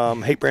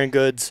Instagram. Hate Brand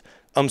Goods,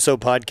 So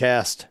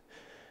Podcast,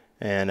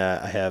 and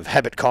I have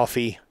Habit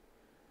Coffee.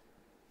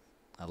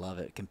 I love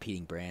it.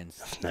 Competing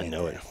brands. I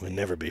know it. We'll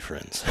never be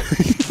friends.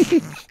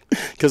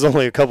 Because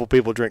only a couple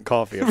people drink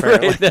coffee,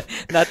 apparently. Right.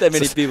 Not that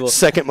many people.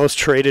 Second most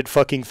traded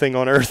fucking thing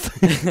on earth.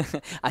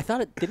 I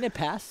thought didn't it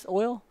pass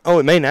oil? Oh,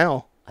 it may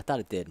now. I thought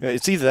it did.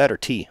 It's either that or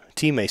tea.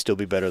 Tea may still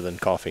be better than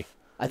coffee.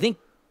 I think,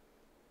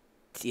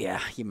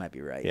 yeah, you might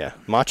be right. Yeah.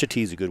 Matcha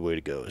tea is a good way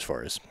to go as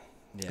far as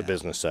the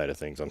business side of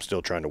things. I'm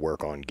still trying to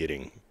work on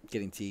getting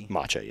tea.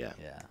 Matcha, yeah.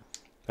 Yeah.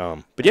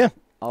 But yeah,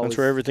 that's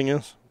where everything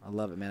is. I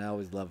love it, man. I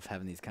always love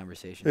having these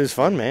conversations. It was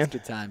fun, man. It's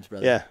good times,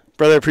 brother. Yeah.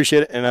 Brother, I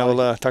appreciate it, and I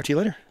will talk to you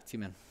later. See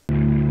you, man.